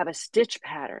happen to have a stitch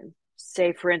pattern,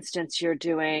 say for instance you're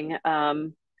doing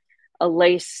a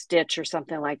lace stitch or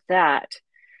something like that,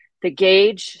 the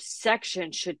gauge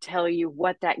section should tell you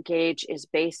what that gauge is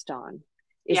based on.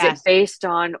 Is it Yes. based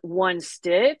on one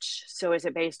stitch? So is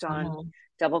it based on Mm-hmm.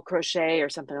 double crochet or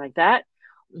something like that?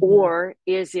 Mm-hmm. Or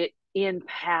is it in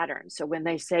pattern? So when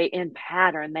they say in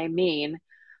pattern, they mean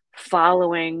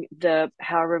following the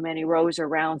however many rows or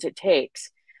rounds it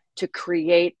takes to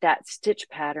create that stitch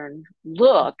pattern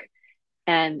look.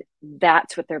 And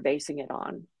that's what they're basing it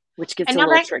on, which gets And a now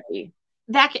little tricky.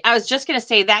 that I was just going to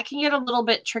say that can get a little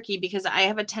bit tricky because I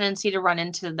have a tendency to run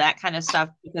into that kind of stuff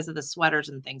because of the sweaters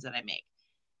and things that I make.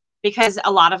 Because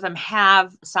a lot of them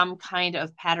have some kind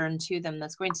of pattern to them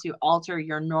that's going to alter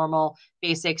your normal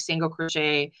basic single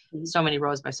crochet, so many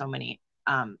rows by so many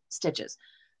stitches.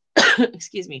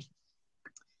 Excuse me.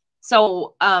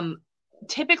 So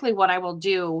typically what I will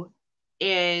do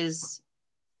is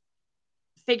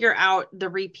figure out the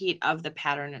repeat of the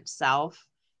pattern itself,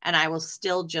 and I will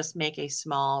still just make a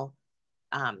small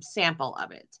sample of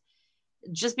it.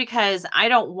 Just because I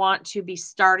don't want to be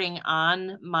starting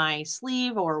on my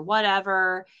sleeve or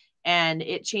whatever, and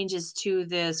it changes to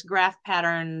this graph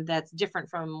pattern that's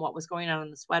different from what was going on in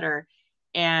the sweater,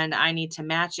 and I need to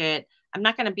match it. I'm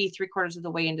not going to be 3/4 of the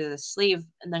way into the sleeve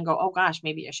and then go, oh gosh,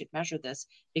 maybe I should measure this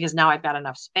because now I've got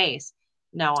enough space.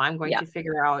 No, I'm going Yeah. to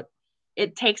figure out.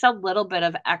 It takes a little bit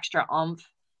of extra oomph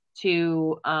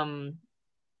to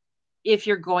if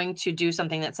you're going to do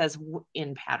something that says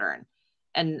in pattern.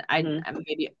 And Mm-hmm. I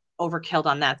maybe overkilled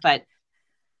on that, but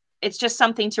it's just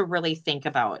something to really think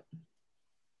about.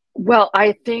 Well,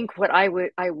 I think what I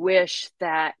wish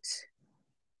that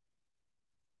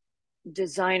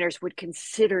designers would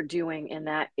consider doing in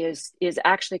that is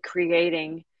actually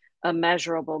creating a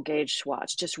measurable gauge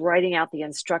swatch, just writing out the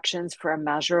instructions for a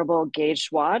measurable gauge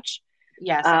swatch,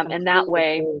 Yes, I and that completely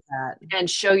way, agree with that. and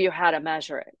show you how to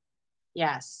measure it.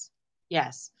 Yes.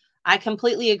 Yes. I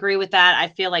completely agree with that. I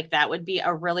feel like that would be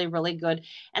a really, really good.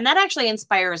 And that actually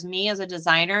inspires me as a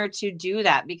designer to do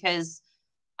that because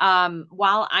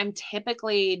while I'm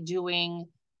typically doing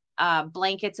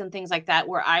blankets and things like that,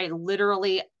 where I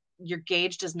literally, your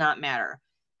gauge does not matter.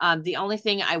 The only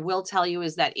thing I will tell you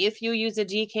is that if you use a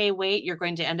DK weight, you're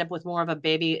going to end up with more of a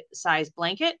baby size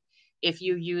blanket. If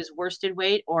you use worsted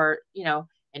weight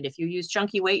and if you use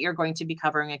chunky weight, you're going to be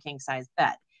covering a king size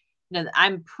bed. No,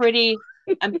 I'm pretty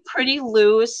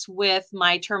loose with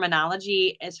my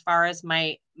terminology as far as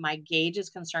my gauge is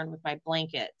concerned with my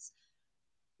blankets.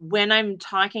 When I'm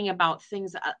talking about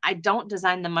things, I don't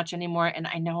design them much anymore. And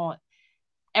I know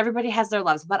everybody has their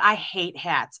loves, but I hate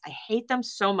hats. I hate them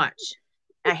so much.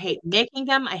 I hate making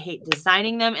them. I hate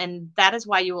designing them. And that is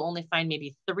why you will only find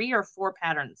maybe 3 or 4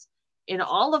 patterns in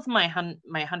all of my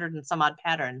 100 and some odd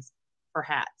patterns for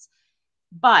hats.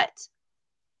 But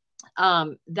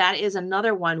that is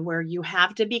another one where you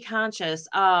have to be conscious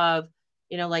of,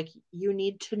 like you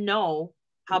need to know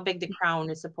how big the crown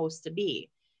is supposed to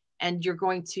be. And you're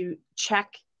going to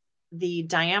check the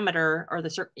diameter or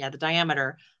the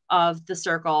diameter of the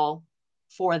circle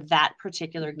for that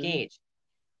particular gauge.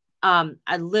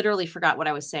 I literally forgot what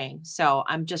I was saying, so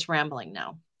I'm just rambling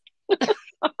now.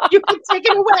 You can take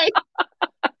it away.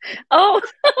 Oh,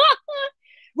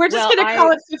 we're just going to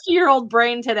call it 50-year-old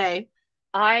brain today.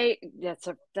 That's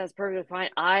perfectly fine.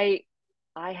 I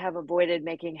have avoided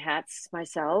making hats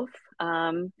myself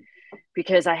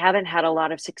because I haven't had a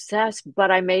lot of success,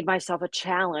 but I made myself a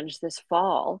challenge this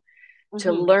fall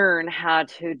to learn how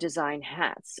to design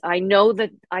hats. I know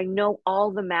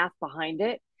all the math behind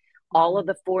it, all of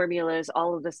the formulas,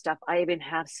 all of the stuff. I even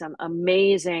have some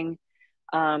amazing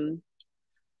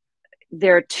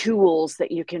there are tools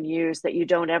that you can use that you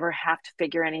don't ever have to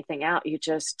figure anything out. You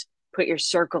just put your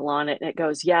circle on it and it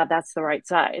goes, yeah, that's the right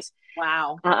size.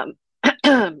 Wow.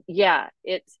 Yeah,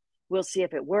 we'll see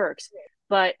if it works.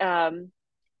 But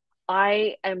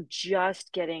I am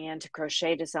just getting into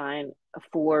crochet design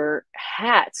for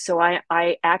hats. So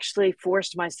I actually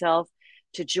forced myself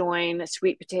to join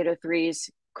Sweet Potato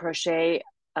 3's crochet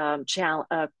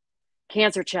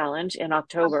cancer challenge in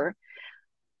October.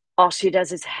 All she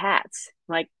does is hats.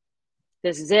 Like,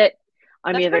 this is it.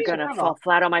 I'm either going to fall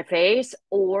flat on my face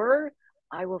or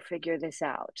I will figure this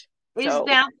out.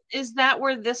 Is that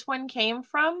where this one came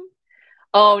from?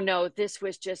 Oh no, this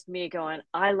was just me going,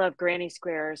 I love granny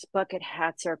squares. Bucket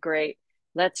hats are great.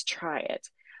 Let's try it.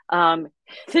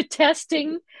 The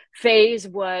testing phase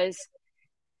was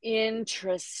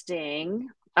interesting.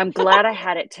 I'm glad I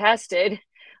had it tested.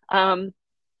 But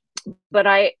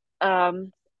I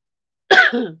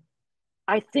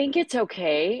think it's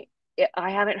okay.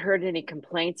 I haven't heard any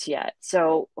complaints yet,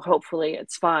 so hopefully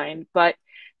it's fine. But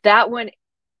that one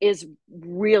is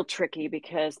real tricky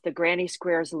because the granny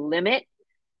squares limit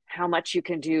how much you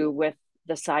can do with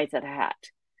the size of the hat,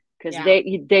 because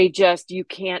they just, you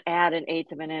can't add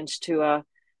 1/8 of an inch to a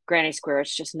granny square.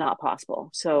 It's just not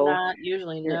possible. So not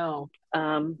usually, no.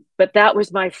 But that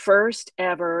was my first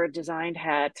ever designed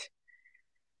hat.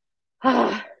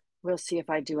 We'll see if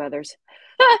I do others.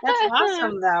 That's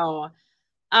awesome though.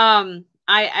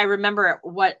 I remember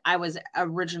what I was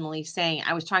originally saying.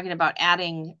 I was talking about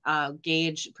adding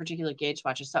particular gauge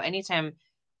swatches. So anytime,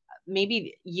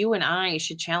 maybe you and I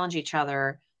should challenge each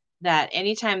other that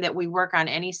anytime that we work on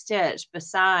any stitch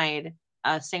beside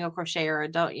a single crochet or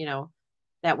adult,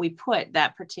 that we put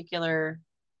that particular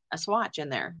swatch in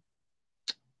there.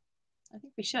 I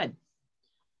think we should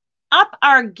up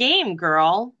our game,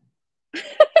 girl.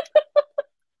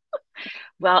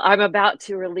 Well, I'm about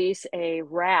to release a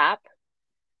wrap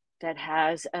that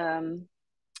has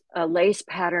a lace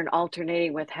pattern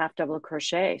alternating with half double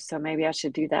crochet. So maybe I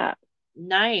should do that.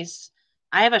 Nice.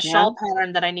 I have a shawl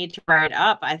pattern that I need to write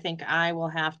up. I think I will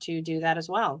have to do that as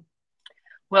well.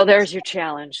 Well, there's your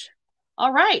challenge.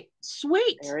 All right.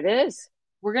 Sweet. There it is.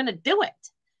 We're going to do it.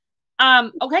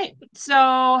 Okay.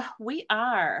 So where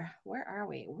are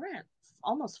we? We're at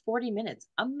almost 40 minutes.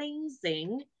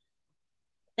 Amazing.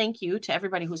 Thank you to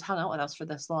everybody who's hung out with us for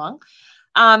this long.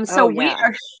 I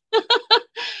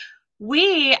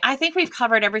think we've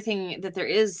covered everything that there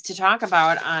is to talk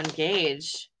about on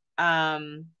gauge.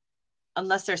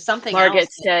 Unless there's something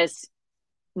else.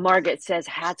 Margaret says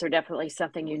hats are definitely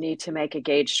something you need to make a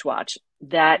gauge swatch.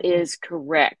 That is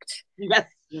correct. Yes.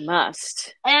 You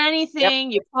must.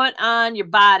 Anything you put on your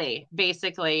body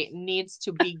basically needs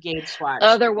to be gauge swatch.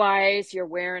 Otherwise, you're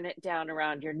wearing it down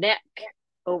around your neck,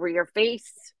 over your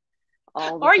face.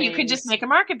 Or you could just make a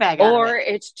market bag out of it. Or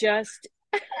it's just,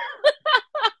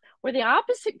 or the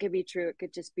opposite could be true. It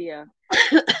could just be a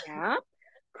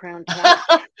crown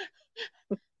cap.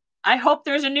 I hope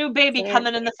there's a new baby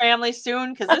coming in the family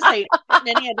soon, because this ain't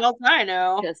any adults I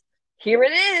know. Here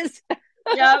it is.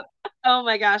 Yep. Oh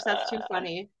my gosh, that's too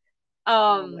funny.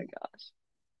 Oh my gosh.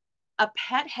 A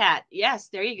pet hat. Yes,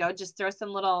 there you go. Just throw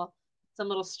some little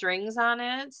strings on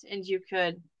it, and you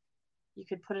could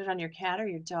put it on your cat or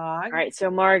your dog. All right.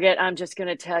 So Margaret, I'm just going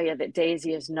to tell you that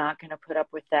Daisy is not going to put up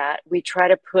with that. We try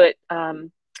to put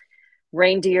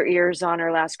reindeer ears on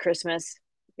her last Christmas.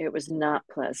 It was not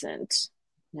pleasant.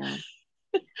 No.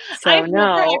 So I've never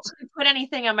no. actually put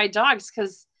anything on my dogs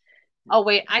because, oh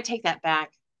wait, I take that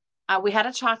back. We had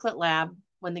a chocolate lab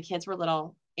when the kids were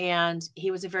little, and he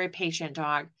was a very patient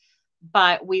dog,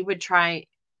 but we would try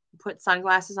put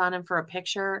sunglasses on him for a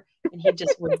picture, and he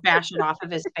just would bash it off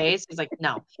of his face. He's like,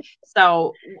 no.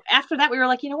 So after that, we were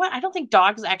like, you know what? I don't think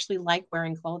dogs actually like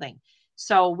wearing clothing.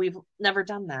 So we've never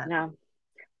done that. No.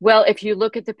 Well, if you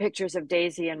look at the pictures of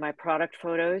Daisy in my product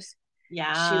photos, she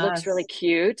looks really Yes.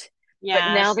 cute. But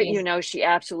Yeah, now that she's you know she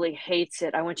absolutely hates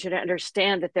it, I want you to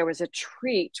understand that there was a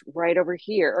treat right over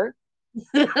here.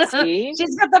 See?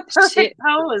 she's got the perfect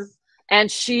pose. And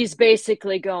she's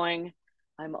basically going,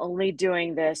 I'm only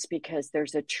doing this because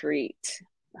there's a treat.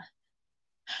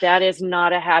 That is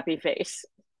not a happy face.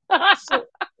 So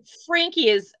Frankie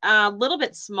is a little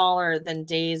bit smaller than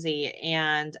Daisy,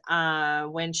 and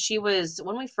when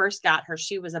we first got her,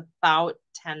 she was about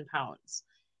 10 pounds,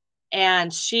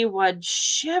 and she would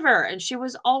shiver, and she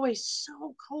was always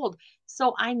so cold.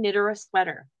 So I knit her a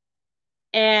sweater,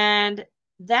 and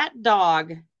that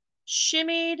dog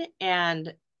shimmied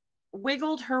and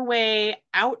wiggled her way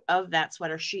out of that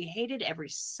sweater. She hated every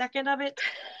second of it.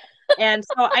 And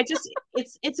so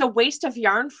it's a waste of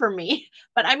yarn for me.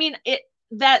 But I mean,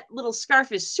 that little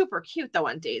scarf is super cute though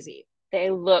on Daisy. They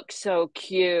look so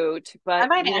cute, I but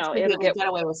might you know, actually be it'll able to get get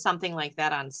away with something like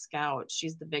that on Scout.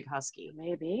 She's the big husky.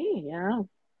 maybe, yeah.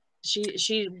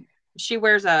 She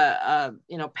wears a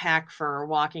pack for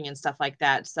walking and stuff like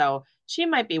that. So she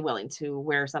might be willing to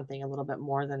wear something a little bit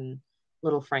more than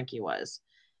little Frankie was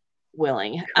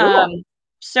willing. Cool.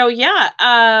 So yeah,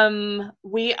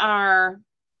 we are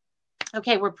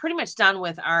okay. We're pretty much done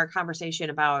with our conversation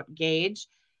about Gauge.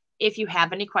 If you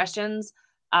have any questions,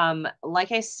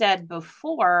 like I said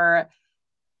before,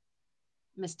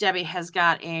 Miss Debbie has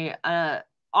got a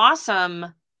awesome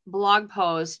blog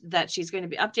post that she's going to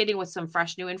be updating with some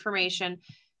fresh new information.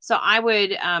 So I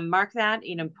would mark that,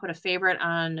 put a favorite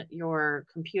on your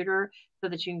computer so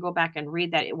that you can go back and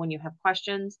read that when you have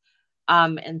questions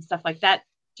and stuff like that.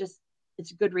 Just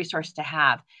it's a good resource to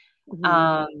have.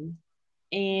 Mhm.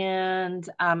 And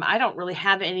I don't really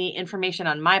have any information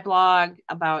on my blog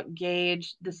about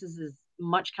Gauge. This is as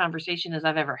much conversation as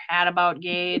I've ever had about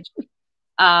Gauge.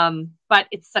 But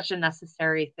it's such a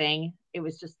necessary thing. It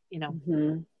was just,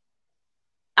 Mhm.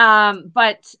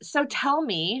 but so tell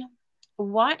me,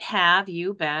 what have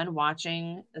you been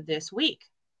watching this week?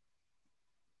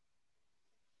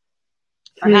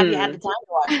 Or have you had the Hmm. time to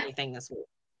watch anything this week?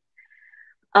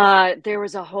 There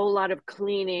was a whole lot of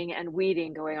cleaning and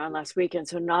weeding going on last weekend,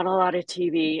 so not a lot of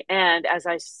TV. And as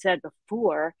I said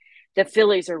before, the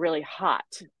Phillies are really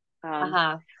hot. Um,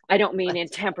 Uh-huh. I don't mean in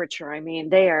temperature. I mean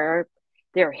they're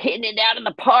hitting it out of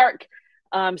the park.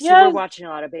 So we're Yes. watching a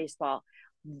lot of baseball.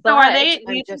 So But do I'm you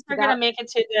think just they're going to about. make it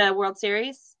to the World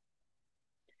Series?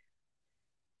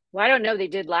 Well, I don't know. They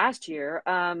did last year.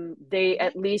 They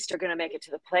at least are going to make it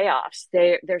to the playoffs.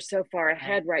 They're so far Okay.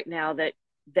 ahead right now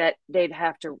that they'd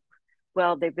have to.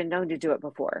 Well, they've been known to do it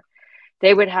before.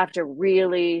 They would have to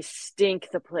really stink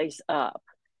the place up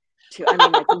to, I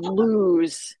mean, like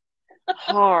lose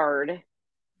hard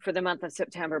for the month of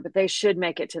September, but they should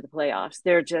make it to the playoffs.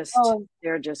 Oh,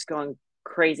 They're just going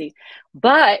crazy.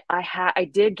 But I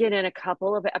did get in a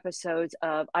couple of episodes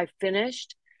of I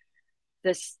finished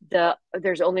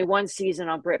there's only one season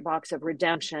on BritBox of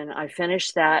Redemption. I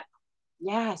finished that.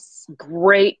 yes.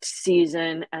 Great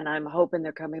season, and I'm hoping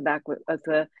they're coming back with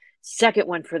the second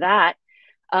one for that.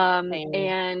 Same.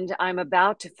 And I'm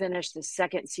about to finish the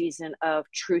second season of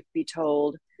Truth Be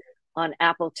Told on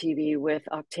Apple TV with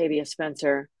Octavia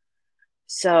Spencer.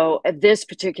 So this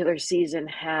particular season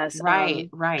has Right,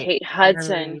 right. Kate I remember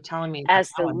Hudson you telling me about as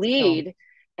that the one. So, lead,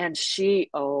 and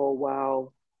oh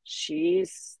wow,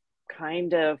 she's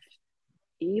kind of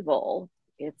evil.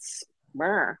 It's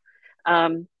mer.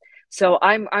 Um, so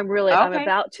I'm okay.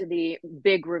 about to the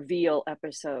big reveal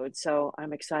episode, so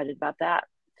I'm excited about that.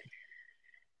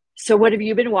 So what have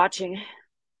you been watching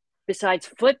besides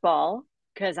football?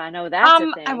 Because I know that's a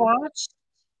I thing. watched.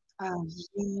 Oh,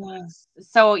 yes.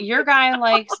 So your guy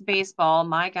likes baseball,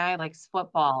 my guy likes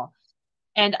football.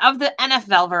 And of the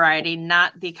NFL variety,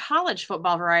 not the college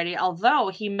football variety, although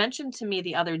he mentioned to me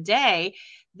the other day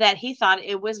that he thought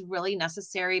it was really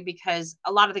necessary because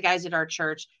a lot of the guys at our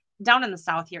church down in the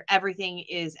South here, everything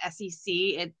is SEC.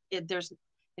 They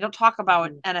don't talk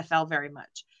about NFL very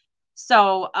much.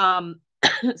 So,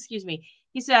 excuse me.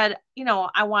 He said,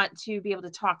 I want to be able to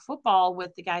talk football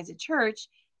with the guys at church.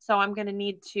 So I'm going to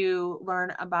need to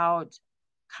learn about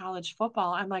college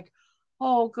football. I'm like,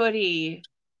 oh, goody,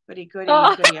 goody, goody,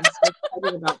 Oh, goody. I'm so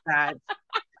excited about that.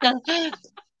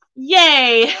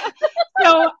 Yay.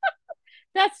 So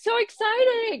That's so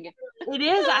exciting. it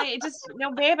is. I just,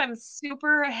 babe, I'm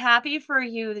super happy for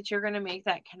you that you're going to make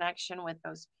that connection with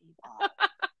those people.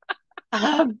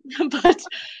 But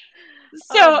Oh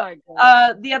so my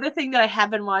God. the other thing that I have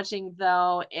been watching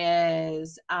though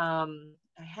is I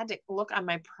had to look on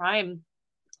my Prime.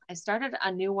 I started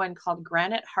a new one called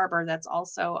Granite Harbor that's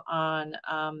also on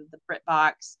the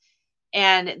BritBox.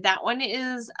 And that one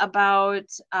is about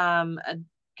a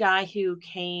guy who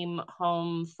came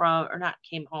home from, or not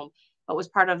came home, but was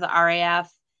part of the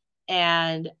RAF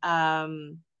and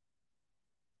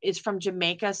is from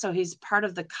Jamaica. So he's part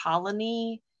of the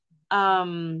colony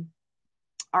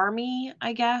army,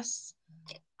 I guess,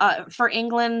 for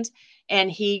England. And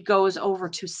he goes over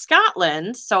to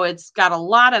Scotland. So it's got a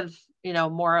lot of,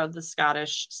 more of the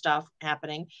Scottish stuff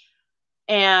happening.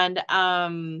 And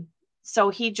so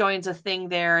he joins a thing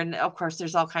there. And of course,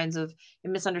 there's all kinds of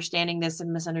misunderstanding this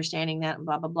and misunderstanding that and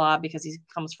blah, blah, blah, because he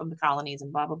comes from the colonies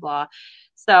and blah, blah, blah.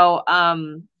 So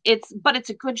but it's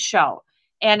a good show.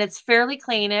 And it's fairly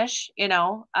cleanish,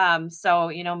 so,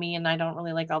 me and I don't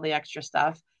really like all the extra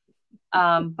stuff.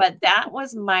 But that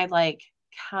was my like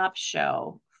cop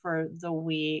show for the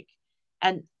week.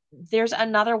 And there's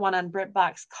another one on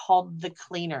BritBox called The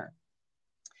Cleaner.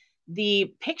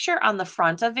 The picture on the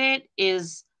front of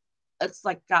it's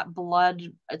like got blood.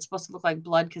 It's supposed to look like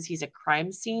blood because he's a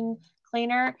crime scene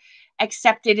cleaner,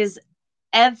 except it is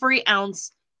every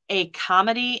ounce a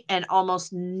comedy and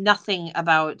almost nothing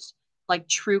about like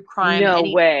true crime, No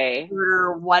any way.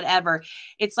 murder, whatever.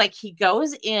 It's like he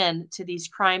goes in to these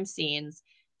crime scenes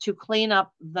to clean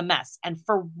up the mess. And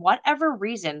for whatever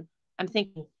reason, I'm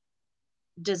thinking,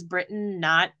 does Britain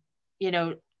not,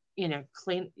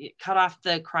 cut off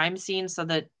the crime scene so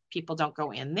that people don't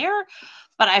go in there?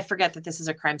 But I forget that this is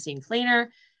a crime scene cleaner.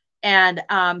 And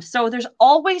so there's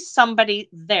always somebody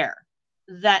there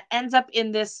that ends up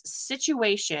in this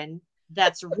situation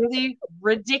that's really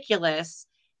ridiculous.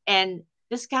 And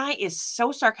this guy is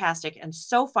so sarcastic and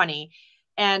so funny.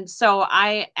 And so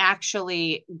I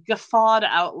actually guffawed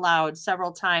out loud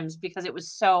several times because it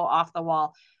was so off the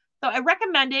wall. So I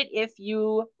recommend it if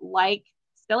you like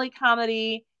silly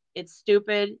comedy. It's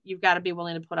stupid. You've got to be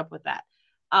willing to put up with that.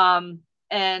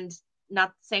 And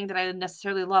not saying that I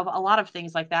necessarily love a lot of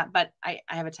things like that, but I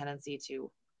have a tendency to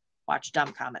watch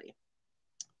dumb comedy.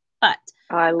 But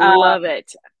I love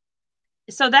it.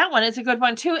 So that one is a good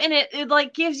one too. And it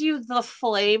like gives you the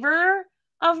flavor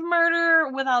of murder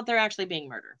without there actually being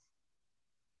murder.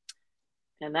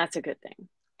 And that's a good thing.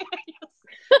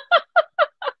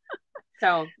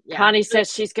 So yeah. Connie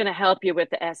says she's going to help you with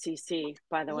the SEC,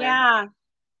 by the way. Yeah.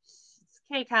 It's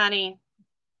okay, Connie.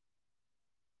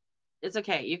 It's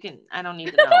okay. I don't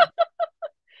need to know.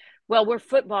 Well, we're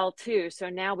football too. So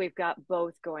now we've got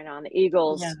both going on. The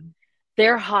Eagles,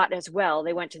 they're hot as well.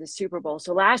 They went to the Super Bowl.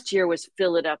 So last year was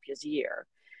Philadelphia's year.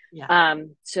 Yeah.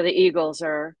 So the Eagles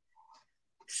are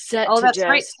set to that's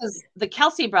right. The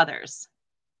Kelsey brothers.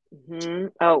 Mm-hmm.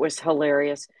 Oh, it was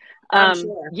hilarious.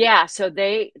 Sure. Yeah. So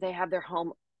they have their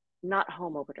not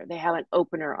home opener. They have an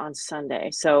opener on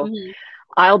Sunday. So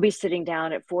I'll be sitting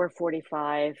down at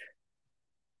 4:45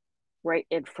 right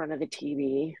in front of the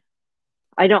TV.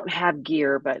 I don't have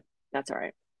gear, but that's all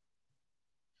right.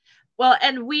 Well,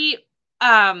 and we're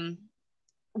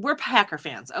Packer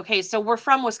fans. Okay, so we're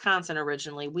from Wisconsin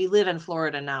originally. We live in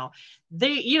Florida now.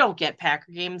 You don't get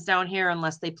Packer games down here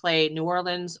unless they play New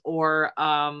Orleans or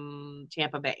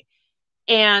Tampa Bay.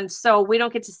 And so we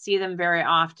don't get to see them very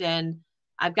often.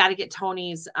 I've got to get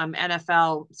Tony's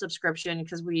NFL subscription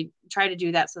because we try to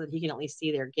do that so that he can at least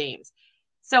see their games.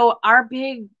 So our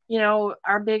big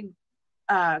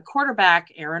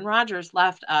quarterback, Aaron Rodgers,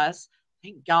 left us.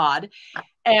 Thank God.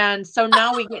 And so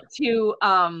now we get to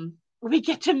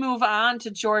move on to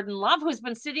Jordan Love, who's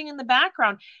been sitting in the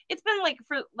background. It's been like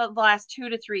for the last 2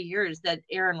 to 3 years that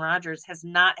Aaron Rodgers has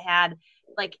not had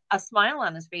like a smile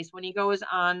on his face when he goes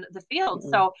on the field.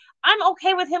 So I'm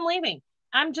okay with him leaving.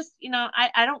 I'm just,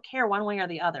 I don't care one way or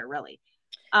the other, really.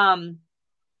 I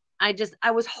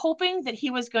was hoping that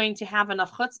he was going to have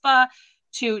enough chutzpah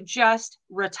to just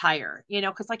retire,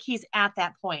 because like he's at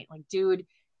that point, like, dude,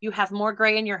 you have more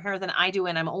gray in your hair than I do,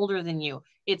 and I'm older than you.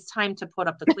 It's time to put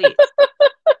up the cleats.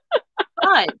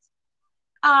 But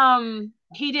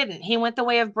he didn't. He went the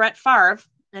way of Brett Favre,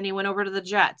 and he went over to the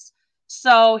Jets.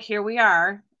 So here we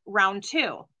are, round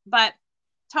 2. But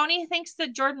Tony thinks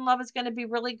that Jordan Love is going to be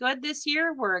really good this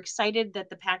year. We're excited that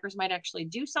the Packers might actually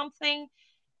do something.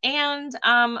 And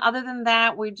other than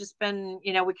that, we've just been,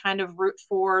 we kind of root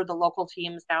for the local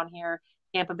teams down here.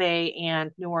 Tampa Bay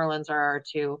and New Orleans are our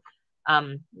 2.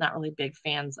 Not really big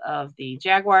fans of the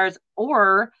Jaguars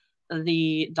or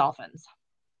the Dolphins.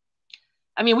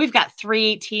 I mean, we've got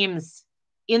 3 teams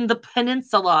in the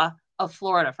peninsula of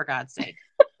Florida, for God's sake.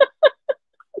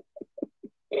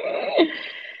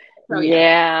 So,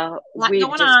 yeah, we've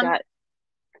just got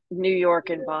New York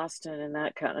and Boston and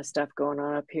that kind of stuff going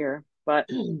on up here. But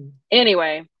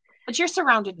anyway. But you're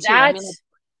surrounded too.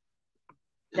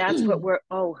 That's what we're,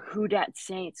 who dat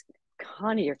Saints.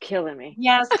 Connie, you're killing me.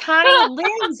 Yes, Connie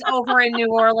lives over in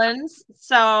New Orleans.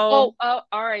 So all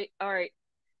right.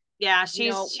 Yeah,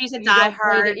 she's a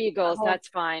diehard. The Eagles, that's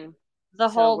fine.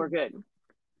 We're good.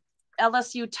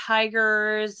 LSU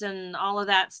Tigers and all of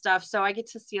that stuff. So I get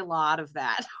to see a lot of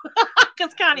that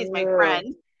because Connie's my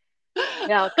friend.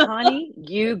 Now, Connie,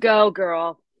 you go,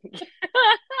 girl.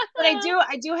 But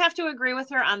I do have to agree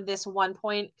with her on this one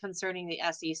point concerning the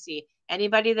SEC.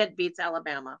 Anybody that beats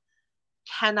Alabama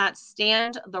cannot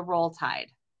stand the Roll Tide.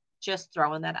 Just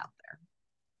throwing that out there.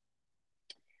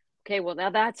 Okay, well, now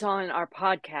that's on our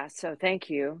podcast, so thank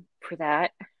you for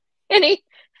that.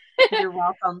 You're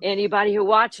welcome. Anybody who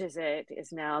watches it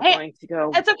is now going to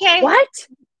go, it's okay. What?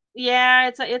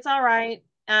 Yeah, it's all right.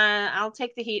 I'll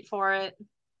take the heat for it.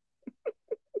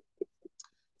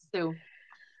 So,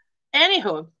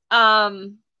 anywho,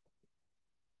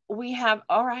 we have,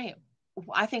 all right.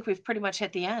 I think we've pretty much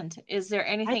hit the end. Is there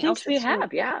anything else? We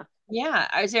have, yeah.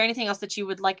 Yeah. Is there anything else that you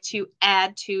would like to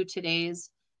add to today's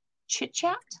chit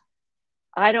chat?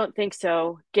 I don't think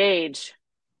so. Gauge.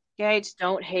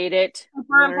 Don't hate it.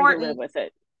 Super important. To live with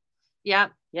it.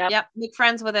 Yep. Make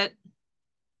friends with it.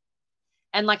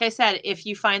 And like I said, if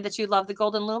you find that you love the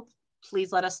golden loop,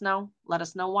 please let us know. Let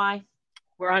us know why.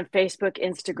 We're on Facebook,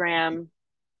 Instagram,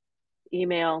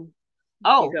 email.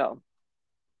 Oh, go.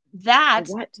 That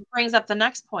brings up the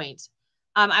next point.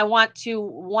 I want to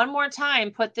one more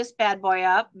time put this bad boy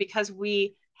up because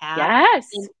we have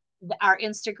our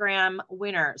Instagram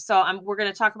winner. So we're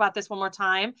going to talk about this one more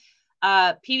time.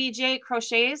 PBJ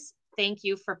Crochets, thank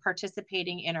you for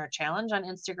participating in our challenge on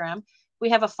Instagram. We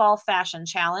have a fall fashion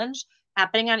challenge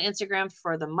happening on Instagram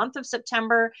for the month of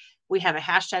September. We have a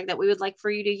hashtag that we would like for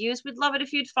you to use. We'd love it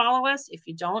if you'd follow us. If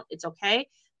you don't, it's okay.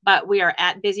 But we are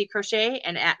at Busy Crochet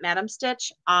and at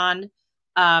MadameStitch on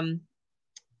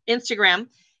Instagram.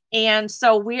 And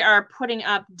so we are putting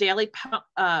up daily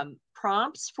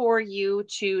prompts for you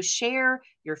to share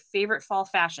your favorite fall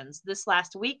fashions. This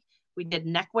last week, we did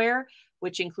neckwear,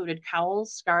 which included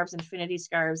cowls, scarves, infinity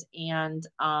scarves, and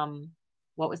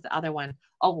what was the other one?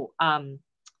 I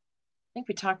think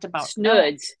we talked about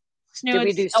snoods. Did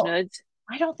we do snoods?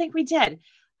 I don't think we did.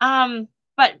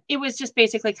 But it was just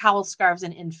basically cowl scarves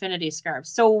and infinity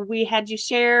scarves. So we had you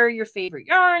share your favorite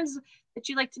yarns that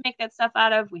you like to make that stuff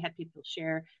out of. We had people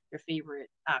share their favorite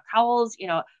cowls.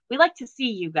 We like to see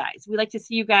you guys. We like to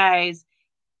see you guys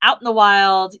out in the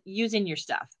wild using your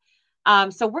stuff.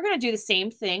 So we're going to do the same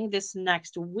thing this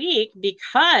next week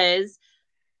because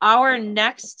our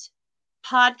next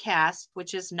podcast,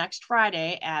 which is next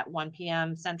Friday at 1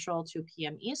 p.m. Central, 2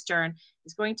 p.m. Eastern,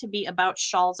 is going to be about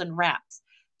shawls and wraps.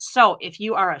 So if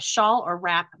you are a shawl or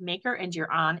wrap maker and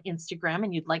you're on Instagram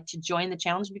and you'd like to join the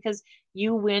challenge because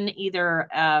you win either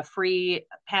a free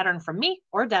pattern from me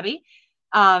or Debbie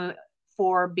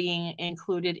for being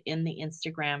included in the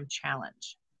Instagram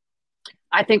challenge.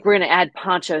 I think we're going to add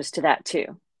ponchos to that too.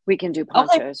 We can do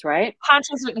ponchos, right?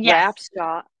 Ponchos, yes.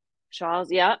 Wraps,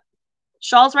 shawls, yep.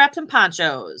 Shawls, wraps, and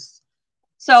ponchos.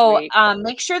 So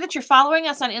make sure that you're following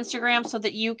us on Instagram so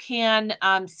that you can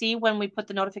see when we put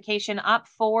the notification up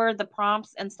for the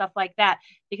prompts and stuff like that,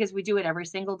 because we do it every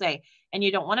single day and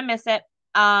you don't want to miss it.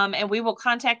 And we will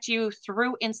contact you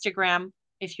through Instagram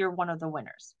if you're one of the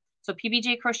winners. So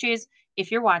PBJ Crochets,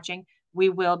 if you're watching, we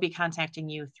will be contacting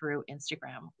you through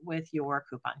Instagram with your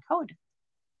coupon code.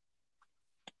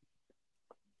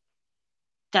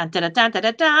 Dun, da, da, da, da,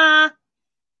 da, da.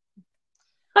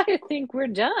 I think we're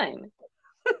done.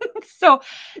 So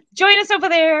join us over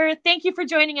there. Thank you for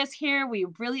joining us here. We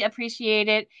really appreciate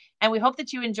it. And we hope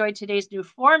that you enjoyed today's new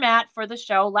format for the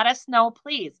show. Let us know,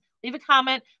 please. Leave a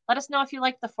comment. Let us know if you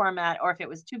liked the format or if it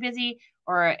was too busy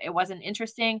or it wasn't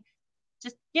interesting.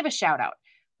 Just give a shout out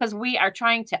because we are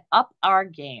trying to up our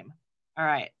game. All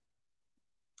right.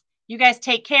 You guys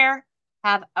take care.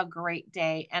 Have a great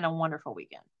day and a wonderful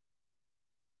weekend.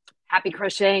 Happy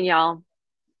crocheting, y'all.